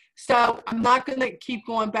 Okay. So I'm not going to keep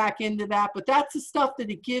going back into that, but that's the stuff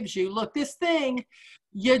that it gives you. Look, this thing,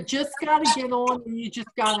 you just got to get on and you just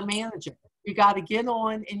got to manage it. You got to get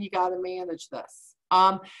on and you got to manage this.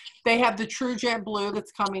 They have the True Jet Blue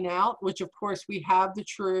that's coming out, which of course we have the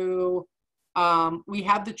True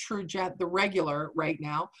Jet, the regular right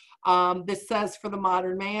now. This says for the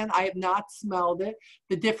modern man. I have not smelled it.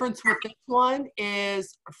 The difference with this one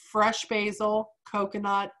is fresh basil,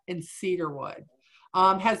 coconut, and cedarwood.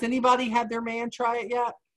 Has anybody had their man try it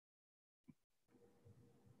yet?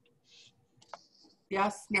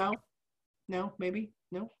 Yes, no, no, maybe,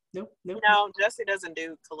 no, nope, nope. No, Jesse doesn't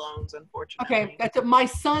do colognes, unfortunately. Okay, that's it. My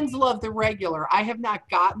sons love the regular. I have not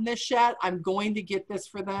gotten this yet. I'm going to get this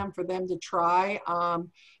for them to try.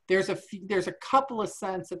 There's a couple of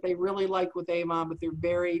scents that they really like with Avon, but they're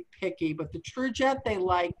very picky. But the True Jet they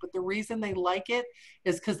like, but the reason they like it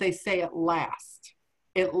is because they say it lasts.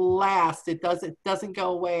 It lasts. It doesn't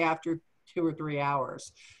go away after 2 or 3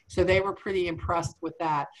 hours. So they were pretty impressed with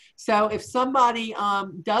that. So if somebody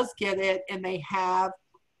does get it and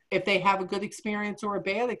if they have a good experience or a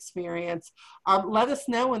bad experience, let us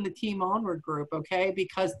know in the Team Onward group, okay?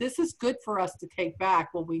 Because this is good for us to take back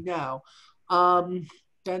when we know. I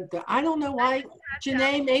don't know why,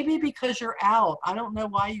 Janae, maybe because you're out. I don't know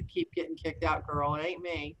why you keep getting kicked out, girl. It ain't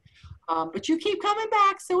me. But you keep coming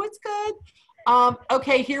back, so it's good.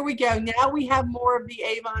 Okay, here we go. Now we have more of the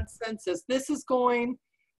Avon Census. This is going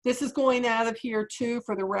out of here too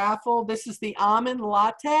for the raffle. This is the Almond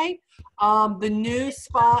Latte, the new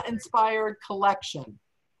spa-inspired collection.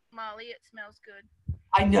 Molly, it smells good.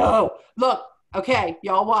 I know. Look, okay,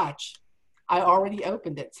 y'all watch. I already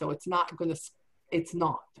opened it, so it's not, okay. Not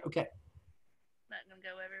gonna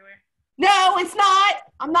go everywhere. No, it's not.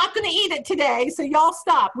 I'm not going to eat it today, so y'all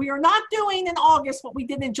stop. We are not doing in August what we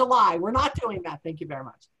did in July. We're not doing that. Thank you very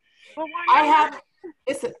much.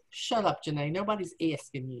 Listen, shut up, Janae. Nobody's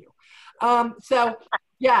asking you. So,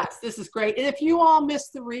 yes, this is great. And if you all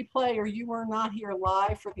missed the replay or you were not here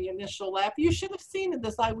live for the initial laugh, you should have seen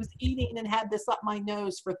this. I was eating and had this up my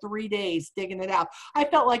nose for 3 days, digging it out. I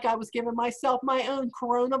felt like I was giving myself my own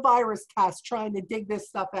coronavirus test trying to dig this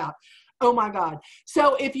stuff out. Oh my God.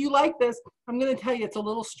 So if you like this, I'm going to tell you it's a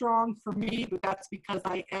little strong for me, but that's because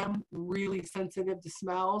I am really sensitive to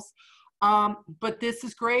smells. But this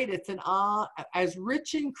is great. It's as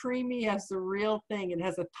rich and creamy as the real thing. It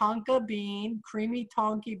has a tonka bean, creamy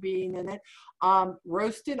tonka bean in it,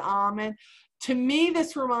 roasted almond. To me,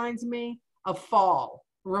 this reminds me of fall.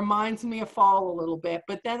 Reminds me of fall a little bit.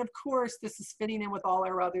 But then, of course, this is fitting in with all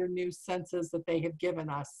our other new senses that they have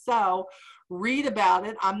given us. So read about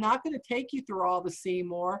it. I'm not going to take you through all the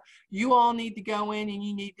Seymour. You all need to go in and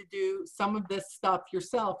you need to do some of this stuff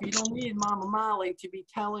yourself. You don't need Mama Molly to be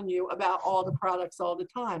telling you about all the products all the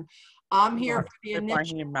time. I'm here for the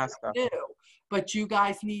initial new, but you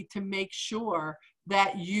guys need to make sure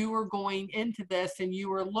that you are going into this and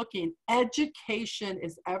you are looking. Education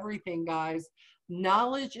is everything, guys.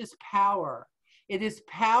 Knowledge is power. It is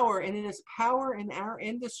power, and it is power in our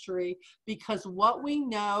industry because what we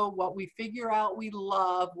know, what we figure out we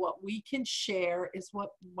love, what we can share is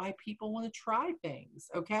why people want to try things,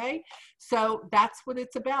 okay? So that's what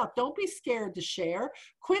it's about. Don't be scared to share.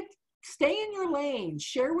 Stay in your lane.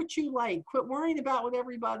 Share what you like. Quit worrying about what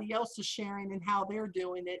everybody else is sharing and how they're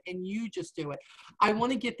doing it, and you just do it. I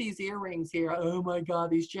want to get these earrings here. Oh my God,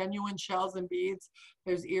 these genuine shells and beads.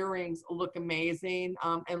 Those earrings look amazing.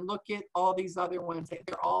 And look at all these other ones.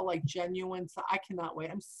 They're all like genuine. So I cannot wait.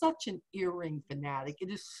 I'm such an earring fanatic. It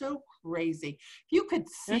is so crazy. If you could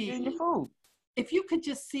see, if you could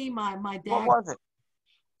just see my dad. What was it?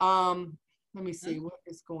 Let me see what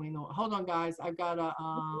is going on. Hold on, guys. I've got a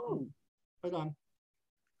hold on.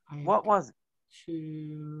 What was it?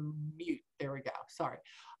 To mute. There we go. Sorry.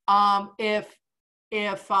 If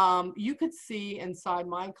you could see inside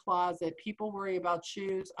my closet, people worry about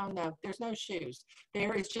shoes. Oh no, there's no shoes.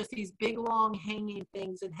 There is just these big long hanging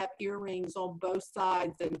things that have earrings on both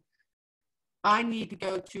sides, and I need to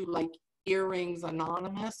go to like Earrings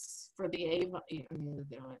Anonymous for the Avon. I'm gonna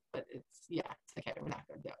do it, but it's okay. We're not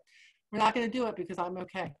gonna do it. We're not going to do it because I'm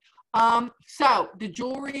okay. So the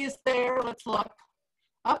jewelry is there. Let's look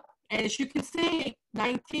up. And as you can see,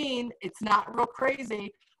 19, it's not real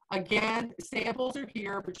crazy. Again, samples are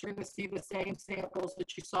here, but you're going to see the same samples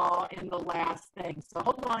that you saw in the last thing. So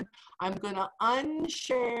hold on. I'm going to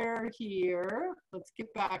unshare here. Let's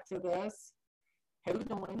get back to this.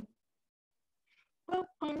 Hold on.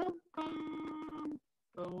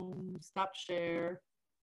 Boom. Stop share.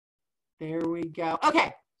 There we go.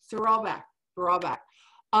 Okay. So we're all back. We're all back.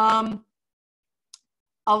 A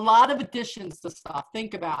lot of additions to stuff.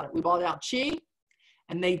 Think about it. We bought out Chi,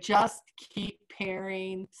 and they just keep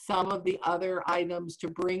pairing some of the other items to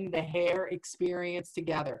bring the hair experience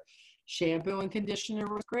together. Shampoo and conditioner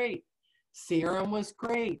was great. Serum was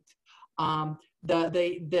great.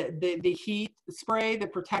 the heat spray, the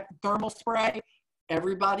protective thermal spray.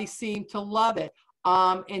 Everybody seemed to love it.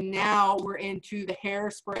 And now we're into the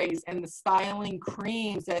hairsprays and the styling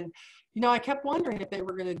creams. And, you know, I kept wondering if they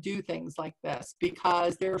were going to do things like this,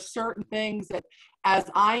 because there are certain things that, as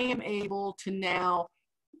I am able to now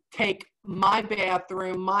take my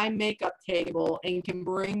bathroom, my makeup table, and can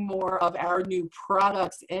bring more of our new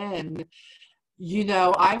products in, you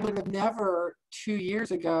know, I would have never 2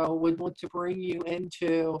 years ago would want to bring you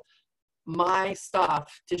into my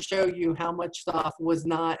stuff to show you how much stuff was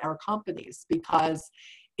not our company's, because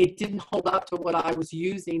it didn't hold up to what I was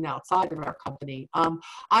using outside of our company.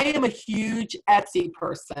 I am a huge Etsy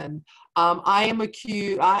person. I am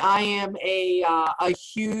a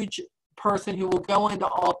huge person who will go into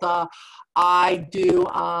Ulta. I do,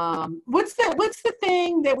 what's the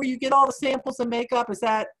thing that where you get all the samples of makeup? Is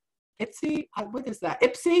that Ipsy? What is that?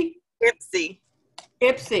 Ipsy?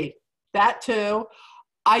 Ipsy. That too.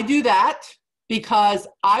 I do that because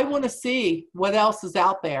I want to see what else is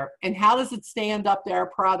out there and how does it stand up to our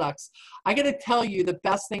products. I got to tell you the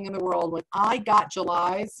best thing in the world, when I got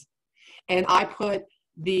July's and I put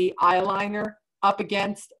the eyeliner up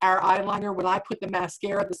against our eyeliner, when I put the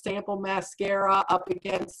mascara, the sample mascara up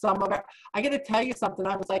against some of it, I got to tell you something.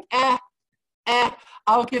 I was like,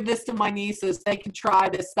 I'll give this to my nieces. They can try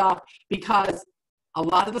this stuff, because a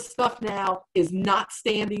lot of the stuff now is not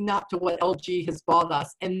standing up to what LG has bought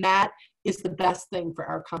us. And that is the best thing for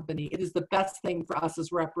our company. It is the best thing for us as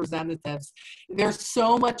representatives. There's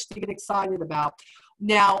so much to get excited about.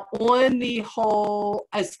 Now, on the whole,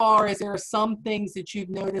 as far as there are some things that you've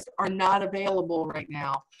noticed are not available right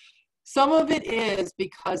now, some of it is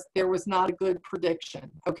because there was not a good prediction,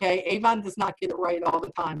 okay? Avon does not get it right all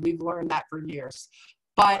the time. We've learned that for years.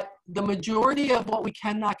 But the majority of what we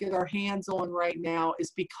cannot get our hands on right now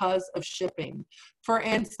is because of shipping. For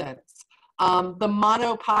instance, the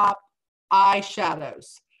Monopop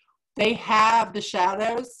eyeshadows. They have the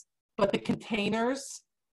shadows, but the containers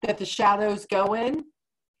that the shadows go in,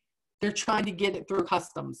 they're trying to get it through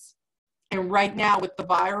customs. And right now with the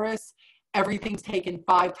virus, everything's taken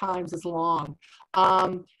 5 times as long.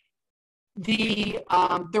 The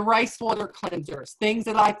rice water cleansers, things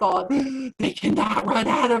that I thought they cannot run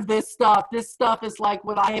out of this stuff. This stuff is like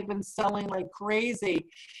what I have been selling like crazy.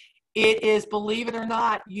 It is, believe it or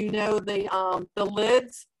not, you know, the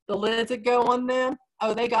lids that go on them.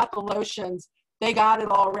 Oh, they got the lotions. They got it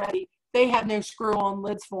already. They have no screw-on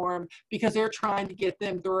lids for them because they're trying to get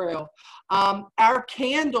them through. Our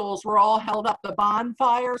candles were all held up. The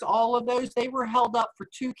bonfires, all of those, they were held up for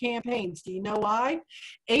 2 campaigns. Do you know why?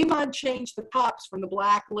 Avon changed the tops from the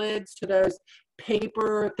black lids to those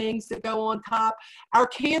paper things that go on top. Our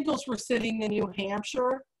candles were sitting in New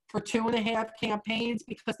Hampshire for 2.5 campaigns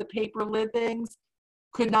because the paper lid things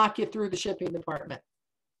could not get through the shipping department.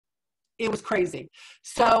 It was crazy.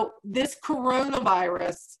 So this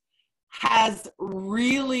coronavirus has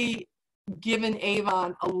really given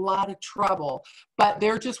Avon a lot of trouble, but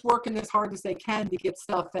they're just working as hard as they can to get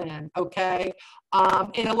stuff in, okay?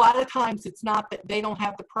 And a lot of times it's not that they don't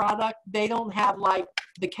have the product, they don't have like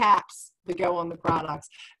the caps that go on the products.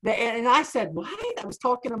 And I said, what? I was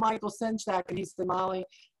talking to Michael Senchak and he said, Molly,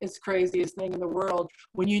 it's the craziest thing in the world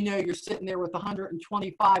when you know you're sitting there with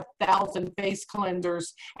 125,000 face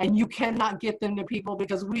cleansers and you cannot get them to people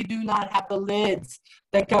because we do not have the lids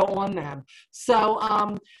that go on them.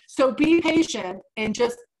 So, so be patient and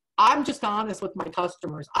I'm just honest with my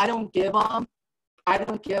customers. I don't give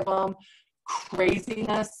them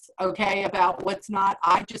craziness, okay, about what's not.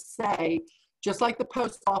 I just say, just like the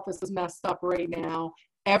post office is messed up right now,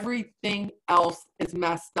 everything else is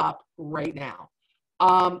messed up right now.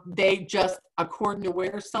 They just, according to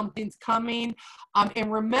where something's coming,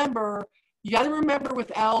 and remember, you got to remember with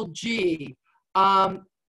LG,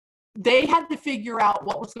 they had to figure out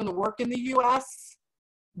what was going to work in the U.S.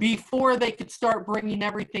 before they could start bringing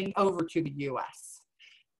everything over to the U.S.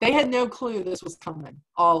 They had no clue this was coming,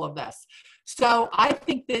 all of this. So I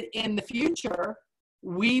think that in the future,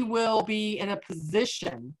 we will be in a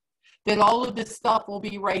position that all of this stuff will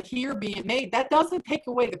be right here being made. That doesn't take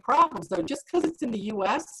away the problems, though. Just because it's in the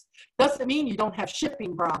U.S. doesn't mean you don't have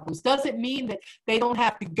shipping problems. Doesn't mean that they don't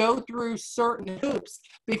have to go through certain hoops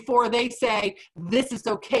before they say, this is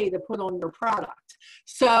okay to put on your product.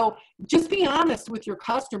 So just be honest with your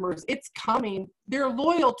customers. It's coming. They're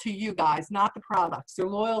loyal to you guys, not the products. They're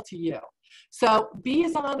loyal to you. So be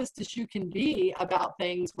as honest as you can be about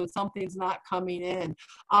things when something's not coming in.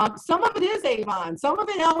 Some of it is Avon. Some of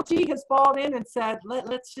it LG has bought in and said,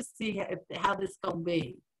 let's just see how this is going to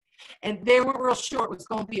be. And they weren't real sure it was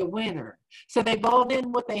going to be a winner. So they bought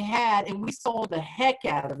in what they had, and we sold the heck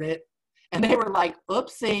out of it. And they were like,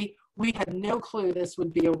 oopsie, we had no clue this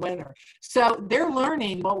would be a winner. So they're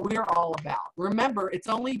learning what we're all about. Remember, it's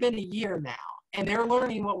only been a year now, and they're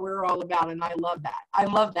learning what we're all about. And I love that. I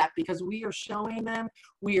love that because we are showing them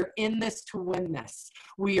we are in this to win this.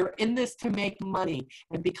 We are in this to make money.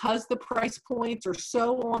 And because the price points are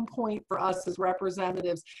so on point for us as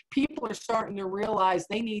representatives, people are starting to realize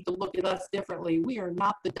they need to look at us differently. We are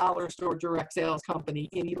not the dollar store direct sales company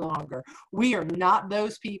any longer. We are not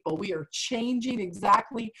those people. We are changing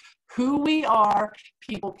exactly who we are.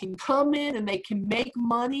 People can come in and they can make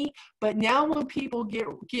money, but now when people get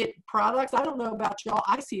products, I don't know about y'all,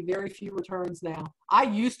 I see very few returns now. I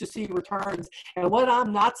used to see returns, and what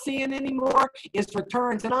I'm not seeing anymore is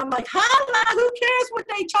returns. And I'm like, holla, who cares what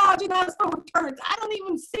they charging us for returns? I don't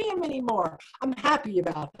even see them anymore. I'm happy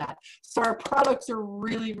about that. So our products are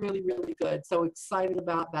really, really, really good. So excited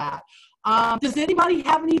about that. Does anybody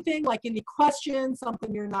have anything, like any questions,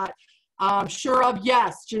 something you're not sure of?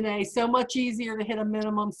 Yes, Janae, so much easier to hit a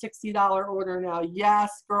minimum $60 order now.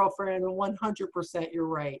 Yes, girlfriend, 100% you're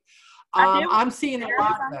right. I'm seeing a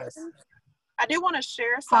lot of this. I do want to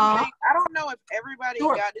share something. I don't know if everybody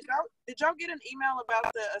got, did y'all get an email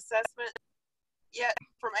about the assessment yet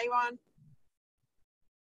from Avon?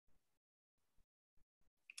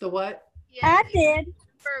 The what? Yeah, I did.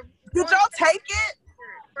 Did y'all take it?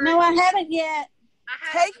 No, I haven't yet.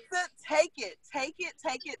 Take it.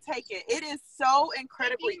 It is so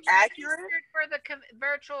incredibly accurate. For the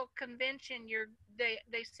virtual convention,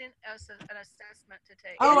 they sent us an assessment to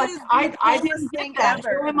take. Oh, I didn't get that.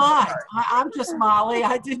 Who am I? I'm just Molly.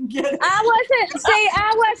 I didn't get it.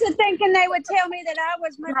 I wasn't thinking they would tell me that I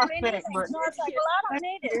was much of anything. So I was like, well, I don't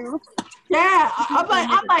need it. Yeah,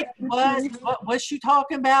 I'm like, what's she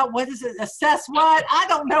talking about? What is it? Assess what? I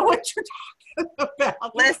don't know what you're talking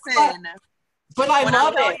about. Listen. But I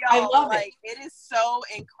love it. I love it. It is so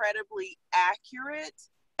incredibly accurate.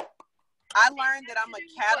 I learned that I'm a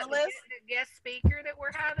catalyst. The guest speaker that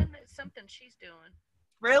we're having, it's something she's doing.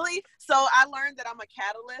 Really? So I learned that I'm a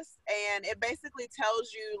catalyst, and it basically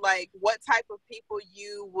tells you like what type of people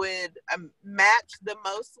you would match the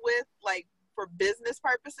most with, like for business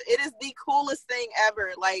purposes. It is the coolest thing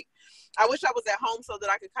ever. Like, I wish I was at home so that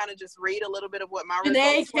I could kind of just read a little bit of what my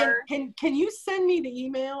results were. Can you send me the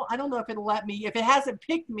email? I don't know if it'll let me. If it hasn't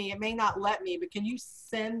picked me, it may not let me, but can you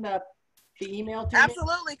send the email to me?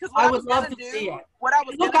 Absolutely, because I would love to see it.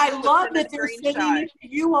 Look, I love that they're sending it to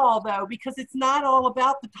you all, though, because it's not all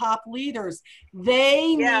about the top leaders.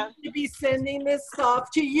 They need to be sending this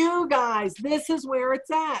stuff to you guys. This is where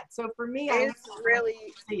it's at. So for me, it's really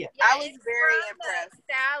see it. Yeah, I was very impressed.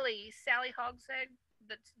 Sally Hogshead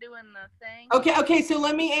that's doing the thing. Okay. So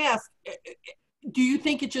let me ask. Do you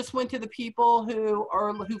think it just went to the people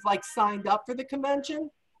who've like signed up for the convention?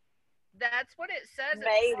 That's what it says.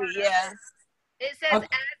 Maybe, yeah. It says, as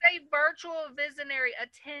a virtual visionary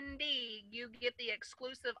attendee, you get the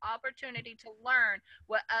exclusive opportunity to learn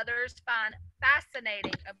what others find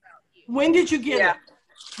fascinating about you. When did you get it?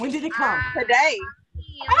 When did it come? Today.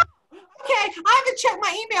 Okay, I haven't checked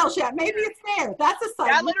my emails yet. Maybe it's there. That's a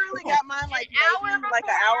sign. I literally got mine like an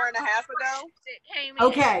hour and a half ago.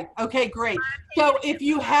 Okay, great. So if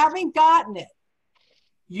you haven't gotten it,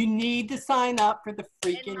 you need to sign up for the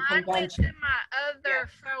freaking convention. Went to my other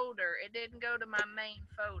folder. It didn't go to my main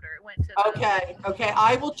folder. It went to Okay.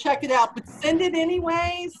 I will check it out, but send it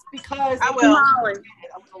anyways because I will.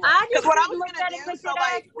 I just didn't look at it because it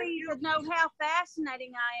asked me to know how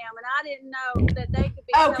fascinating I am, and I didn't know that they could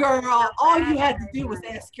be. Oh, girl, all you had to do was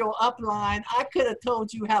ask your upline. I could have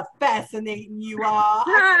told you how fascinating you are.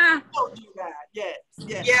 I told you that. Yes.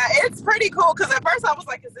 Yeah, it's pretty cool because at first I was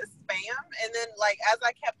like, "Is this spam?" And then, like, as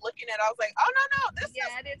I kept looking at it, I was like, "Oh no, this is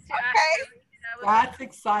okay." That's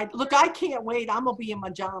exciting. Look, I can't wait. I'm gonna be in my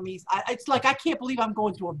jammies. It's like I can't believe I'm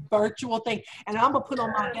going to a virtual thing, and I'm gonna put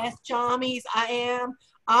on my best jammies. I am.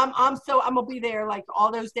 I'm gonna be there like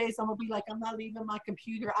all those days. I'm gonna be like, I'm not leaving my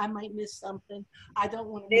computer. I might miss something. I don't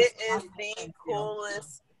want to miss. It is the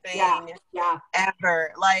coolest thing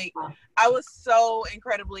ever. Like, I was so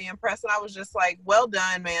incredibly impressed, and I was just like, well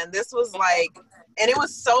done, man. This was like, and it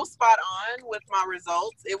was so spot on with my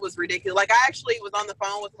results. It was ridiculous. Like, I actually was on the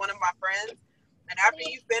phone with one of my friends, and after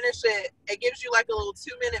you finish it, it gives you like a little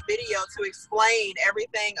 2-minute video to explain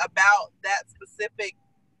everything about that specific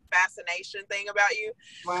fascination thing about you.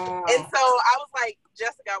 Wow. And so I was like,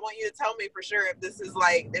 Jessica, I want you to tell me for sure if this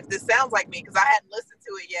sounds like me, because I hadn't listened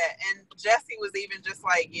to it yet. And Jessie was even just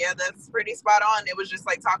like, yeah, that's pretty spot on. It was just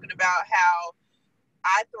like talking about how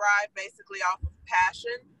I thrive basically off of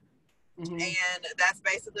passion. Mm-hmm. And that's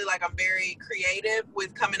basically like, I'm very creative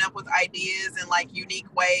with coming up with ideas and like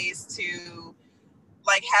unique ways to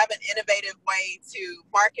like have an innovative way to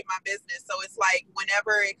market my business. So it's like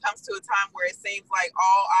whenever it comes to a time where it seems like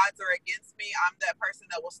all odds are against me, I'm that person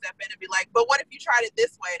that will step in and be like, but what if you tried it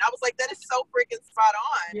this way? And I was like, that is so freaking spot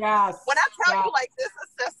on. Yes. When I tell you, like, this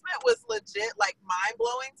assessment was legit, like,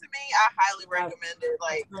 mind-blowing to me, I highly recommend it.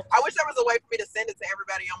 Like, I wish there was a way for me to send it to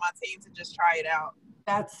everybody on my team to just try it out.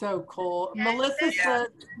 That's so cool. Melissa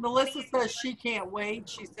says she can't wait.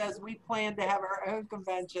 She says we plan to have our own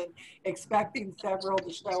convention, expecting several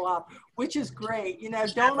to show up, which is great. You know,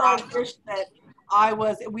 don't I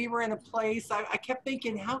wish that we were in a place, I kept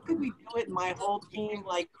thinking, how could we do it? My whole team,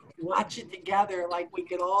 like, watch it together, like we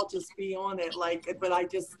could all just be on it, like, but I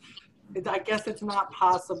guess it's not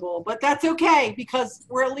possible, but that's okay because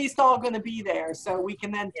we're at least all going to be there, so we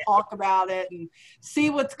can then talk about it and see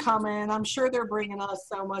what's coming. I'm sure they're bringing us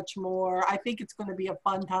so much more. I think it's going to be a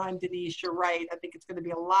fun time, Denise. You're right. I think it's going to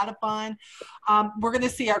be a lot of fun. We're going to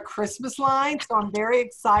see our Christmas line, so I'm very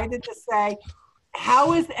excited to say,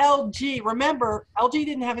 how is LG? Remember, LG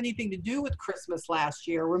didn't have anything to do with Christmas last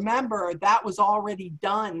year. Remember, that was already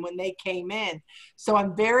done when they came in. So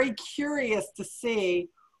I'm very curious to see,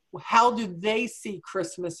 how do they see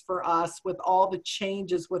Christmas for us with all the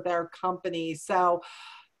changes with our company? So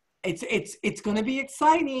it's going to be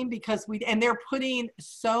exciting because they're putting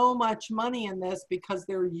so much money in this because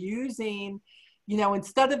they're using, you know,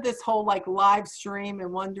 instead of this whole like live stream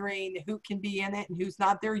and wondering who can be in it and who's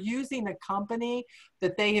not, they're using a company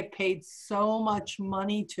that they have paid so much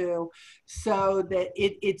money to, so that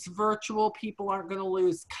it's virtual. People aren't going to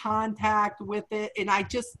lose contact with it. And I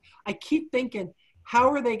keep thinking,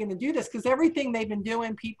 how are they going to do this? Because everything they've been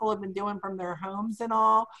doing, people have been doing from their homes and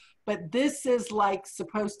all, but this is like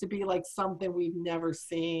supposed to be like something we've never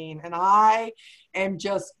seen. And I am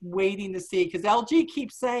just waiting to see, because LG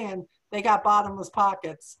keeps saying they got bottomless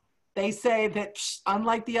pockets. They say that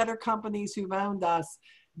unlike the other companies who've owned us,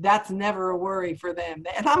 that's never a worry for them.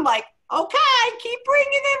 And I'm like, okay, keep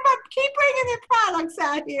bringing in products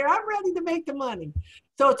out here. I'm ready to make the money.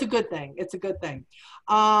 So it's a good thing. It's a good thing.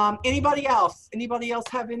 Anybody else? Anybody else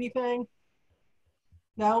have anything?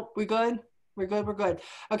 No, we good? We're good. We're good.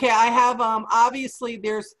 Okay. I have, obviously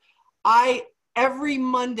every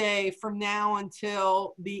Monday from now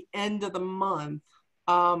until the end of the month,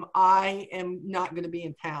 I am not going to be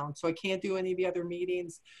in town, so I can't do any of the other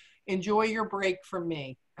meetings. Enjoy your break from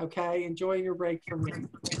me. Okay. Enjoy your break from me.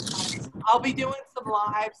 I'll be doing some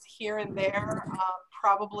lives here and there,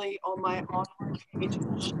 probably on my Onward page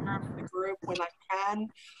and share with the group when I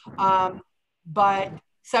can. But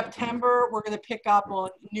September, we're going to pick up on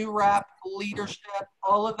new rep, leadership,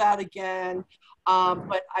 all of that again.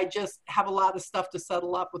 But I just have a lot of stuff to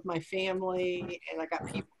settle up with my family, and I got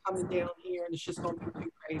people coming down here, and it's just going to be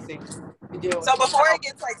too crazy to do it. So before it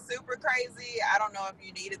gets like super crazy, I don't know if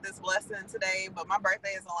you needed this lesson today, but my birthday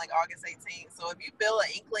is on like August 18th. So if you feel an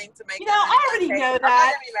inkling to make, I already know that. I'm not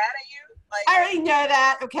gonna be mad at you. Like, I already know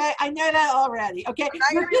that. Okay, I know that already. Okay,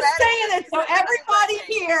 you're just saying it so everybody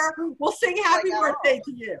here will sing happy birthday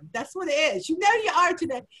to you. That's what it is. You know you are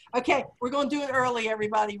today. Okay, we're gonna do it early,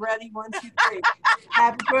 everybody. Ready? 1, 2, 3.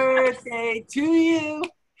 Happy birthday to you.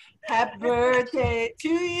 Happy birthday to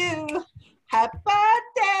you. Happy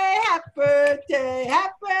birthday, happy birthday,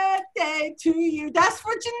 happy birthday to you. That's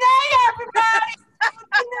for Janae, everybody.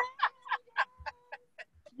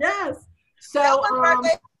 Yes. So, Zelma's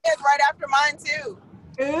birthday is right after mine too.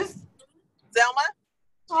 Who's? Zelma.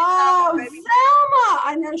 Oh, Zelma!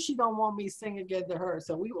 I know she don't want me to sing again to her,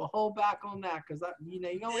 so we will hold back on that because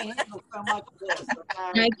you only handle so much of this.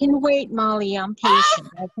 Okay? I can wait, Molly. I'm patient.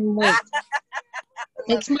 I can wait.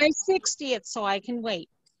 It's my 60th, so I can wait.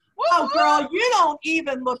 Oh, girl, you don't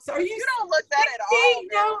even look. You don't look that at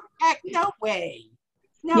all. No way.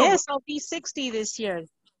 No. Yes, I'll be 60 this year.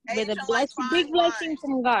 With a big blessing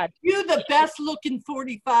from God. You're the best looking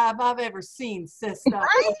 45 I've ever seen, sister.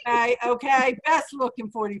 Right? Okay? Best looking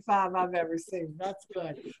 45 I've ever seen. That's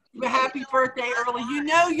good. Happy birthday early. You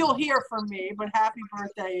know you'll hear from me, but happy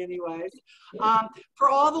birthday anyways. For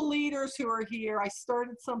all the leaders who are here, I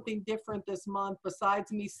started something different this month.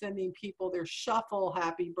 Besides me sending people their shuffle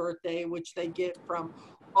happy birthday, which they get from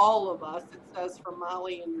all of us. It says from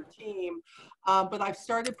Molly and your team. But I've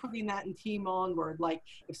started putting that in Team Onward. Like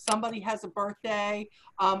if somebody has a birthday,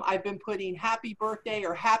 I've been putting happy birthday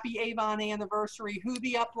or happy Avon anniversary, who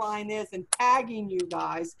the upline is, and tagging you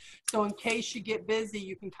guys. So in case you get busy,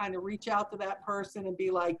 you can kind of reach out to that person and be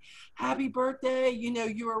like, happy birthday.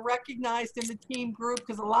 You were recognized in the team group,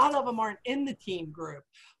 because a lot of them aren't in the team group.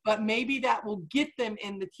 But maybe that will get them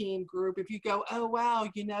in the team group. If you go, oh, wow,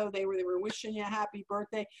 they were wishing you a happy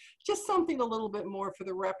birthday. birthday, just something a little bit more for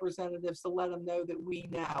the representatives to let them know that we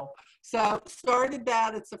know. So started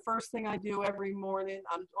that. It's the first thing I do every morning.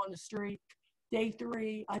 I'm on the street. Day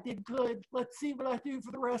 3, I did good. Let's see what I do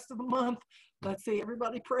for the rest of the month. Let's see,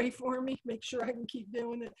 everybody pray for me. Make sure I can keep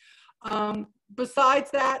doing it.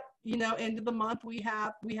 Besides that, you know, end of the month, we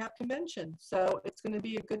have convention. So it's going to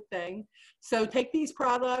be a good thing. So take these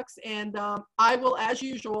products and I will, as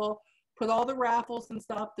usual, put all the raffles and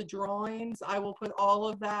stuff, the drawings. I will put all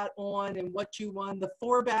of that on and what you won. The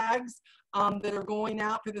 4 bags that are going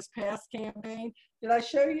out for this past campaign. Did I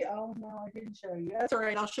show you? Oh, no, I didn't show you. That's all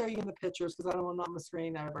right. I'll show you in the pictures because I don't want to knock my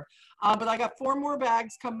screen over. But I got 4 more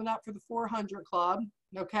bags coming up for the 400 Club.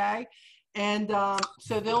 Okay. And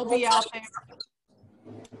so they'll be out there.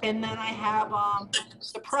 And then I have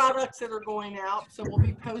the products that are going out. So we'll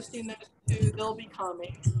be posting those too. They'll be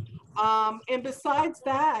coming. And besides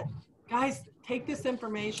that, guys, take this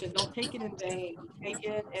information. Don't take it in vain. Take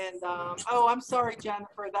it and, oh, I'm sorry,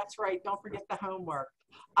 Jennifer. That's right. Don't forget the homework.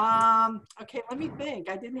 Okay, let me think.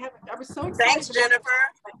 I didn't have, I was so excited. Thanks, Jennifer.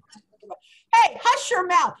 Hey, hush your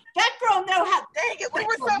mouth. That girl know how. Dang it, we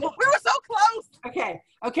were so close. Okay.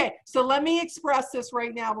 So let me express this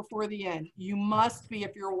right now before the end. You must be,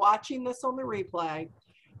 if you're watching this on the replay,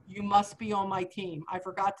 you must be on my team. I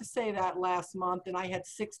forgot to say that last month, and I had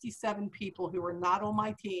 67 people who were not on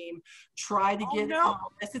my team try to get on.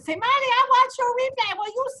 I said, say, Monty, I watched your replay. Will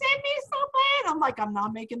you send me something? I'm like, I'm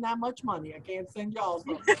not making that much money. I can't send y'all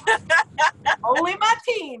something. Only my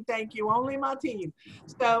team. Thank you. Only my team.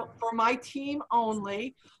 So for my team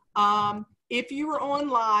only, if you were on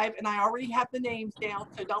live, and I already have the names down,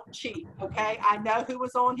 so don't cheat, okay? I know who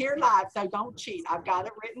was on here live, so don't cheat. I've got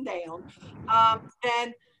it written down.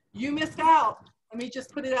 Then you missed out. Let me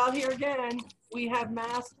just put it out here again. We have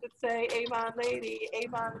masks that say Avon Lady,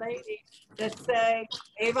 that say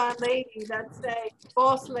Avon Lady, that say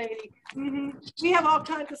Boss Lady. We have all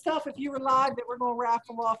kinds of stuff if you were live that we're going to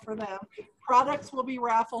raffle off for them. Products will be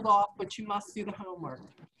raffled off, but you must do the homework.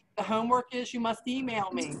 The homework is you must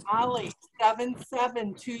email me,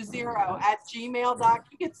 Molly7720@gmail.com.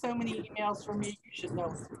 You get so many emails from me, you should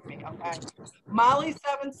know it's from me, okay?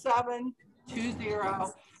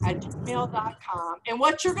 Molly7720@gmail.com. And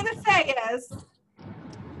what you're gonna say is,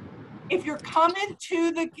 if you're coming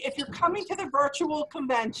to the virtual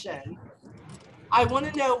convention, I want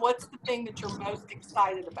to know what's the thing that you're most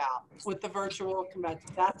excited about with the virtual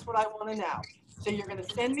convention. That's what I want to know. So you're going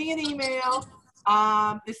to send me an email.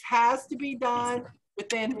 This has to be done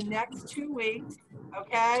within the next 2 weeks,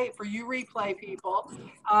 okay, for you replay people.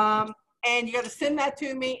 And you got to send that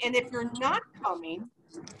to me. And if you're not coming,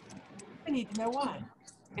 I need to know why.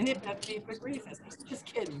 And if that's a good reason. Just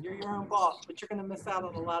kidding. You're your own boss, but you're going to miss out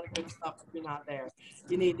on a lot of good stuff if you're not there.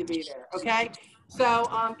 You need to be there, okay? So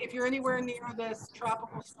if you're anywhere near this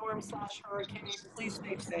tropical storm / hurricane, please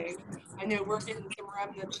stay safe. I know we're getting some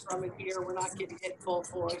remnants from it here. We're not getting hit full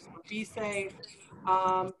force, but be safe.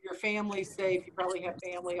 Your family's safe. You probably have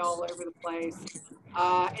family all over the place.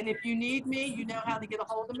 And if you need me, you know how to get a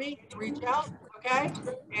hold of me. Reach out, okay?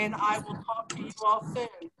 And I will talk to you all soon.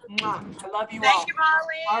 Mwah. I love you all. Thank you,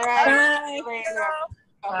 Molly. All right. Bye. See you later.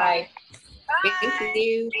 Bye. Bye-bye. Bye. Thank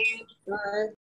you. Bye.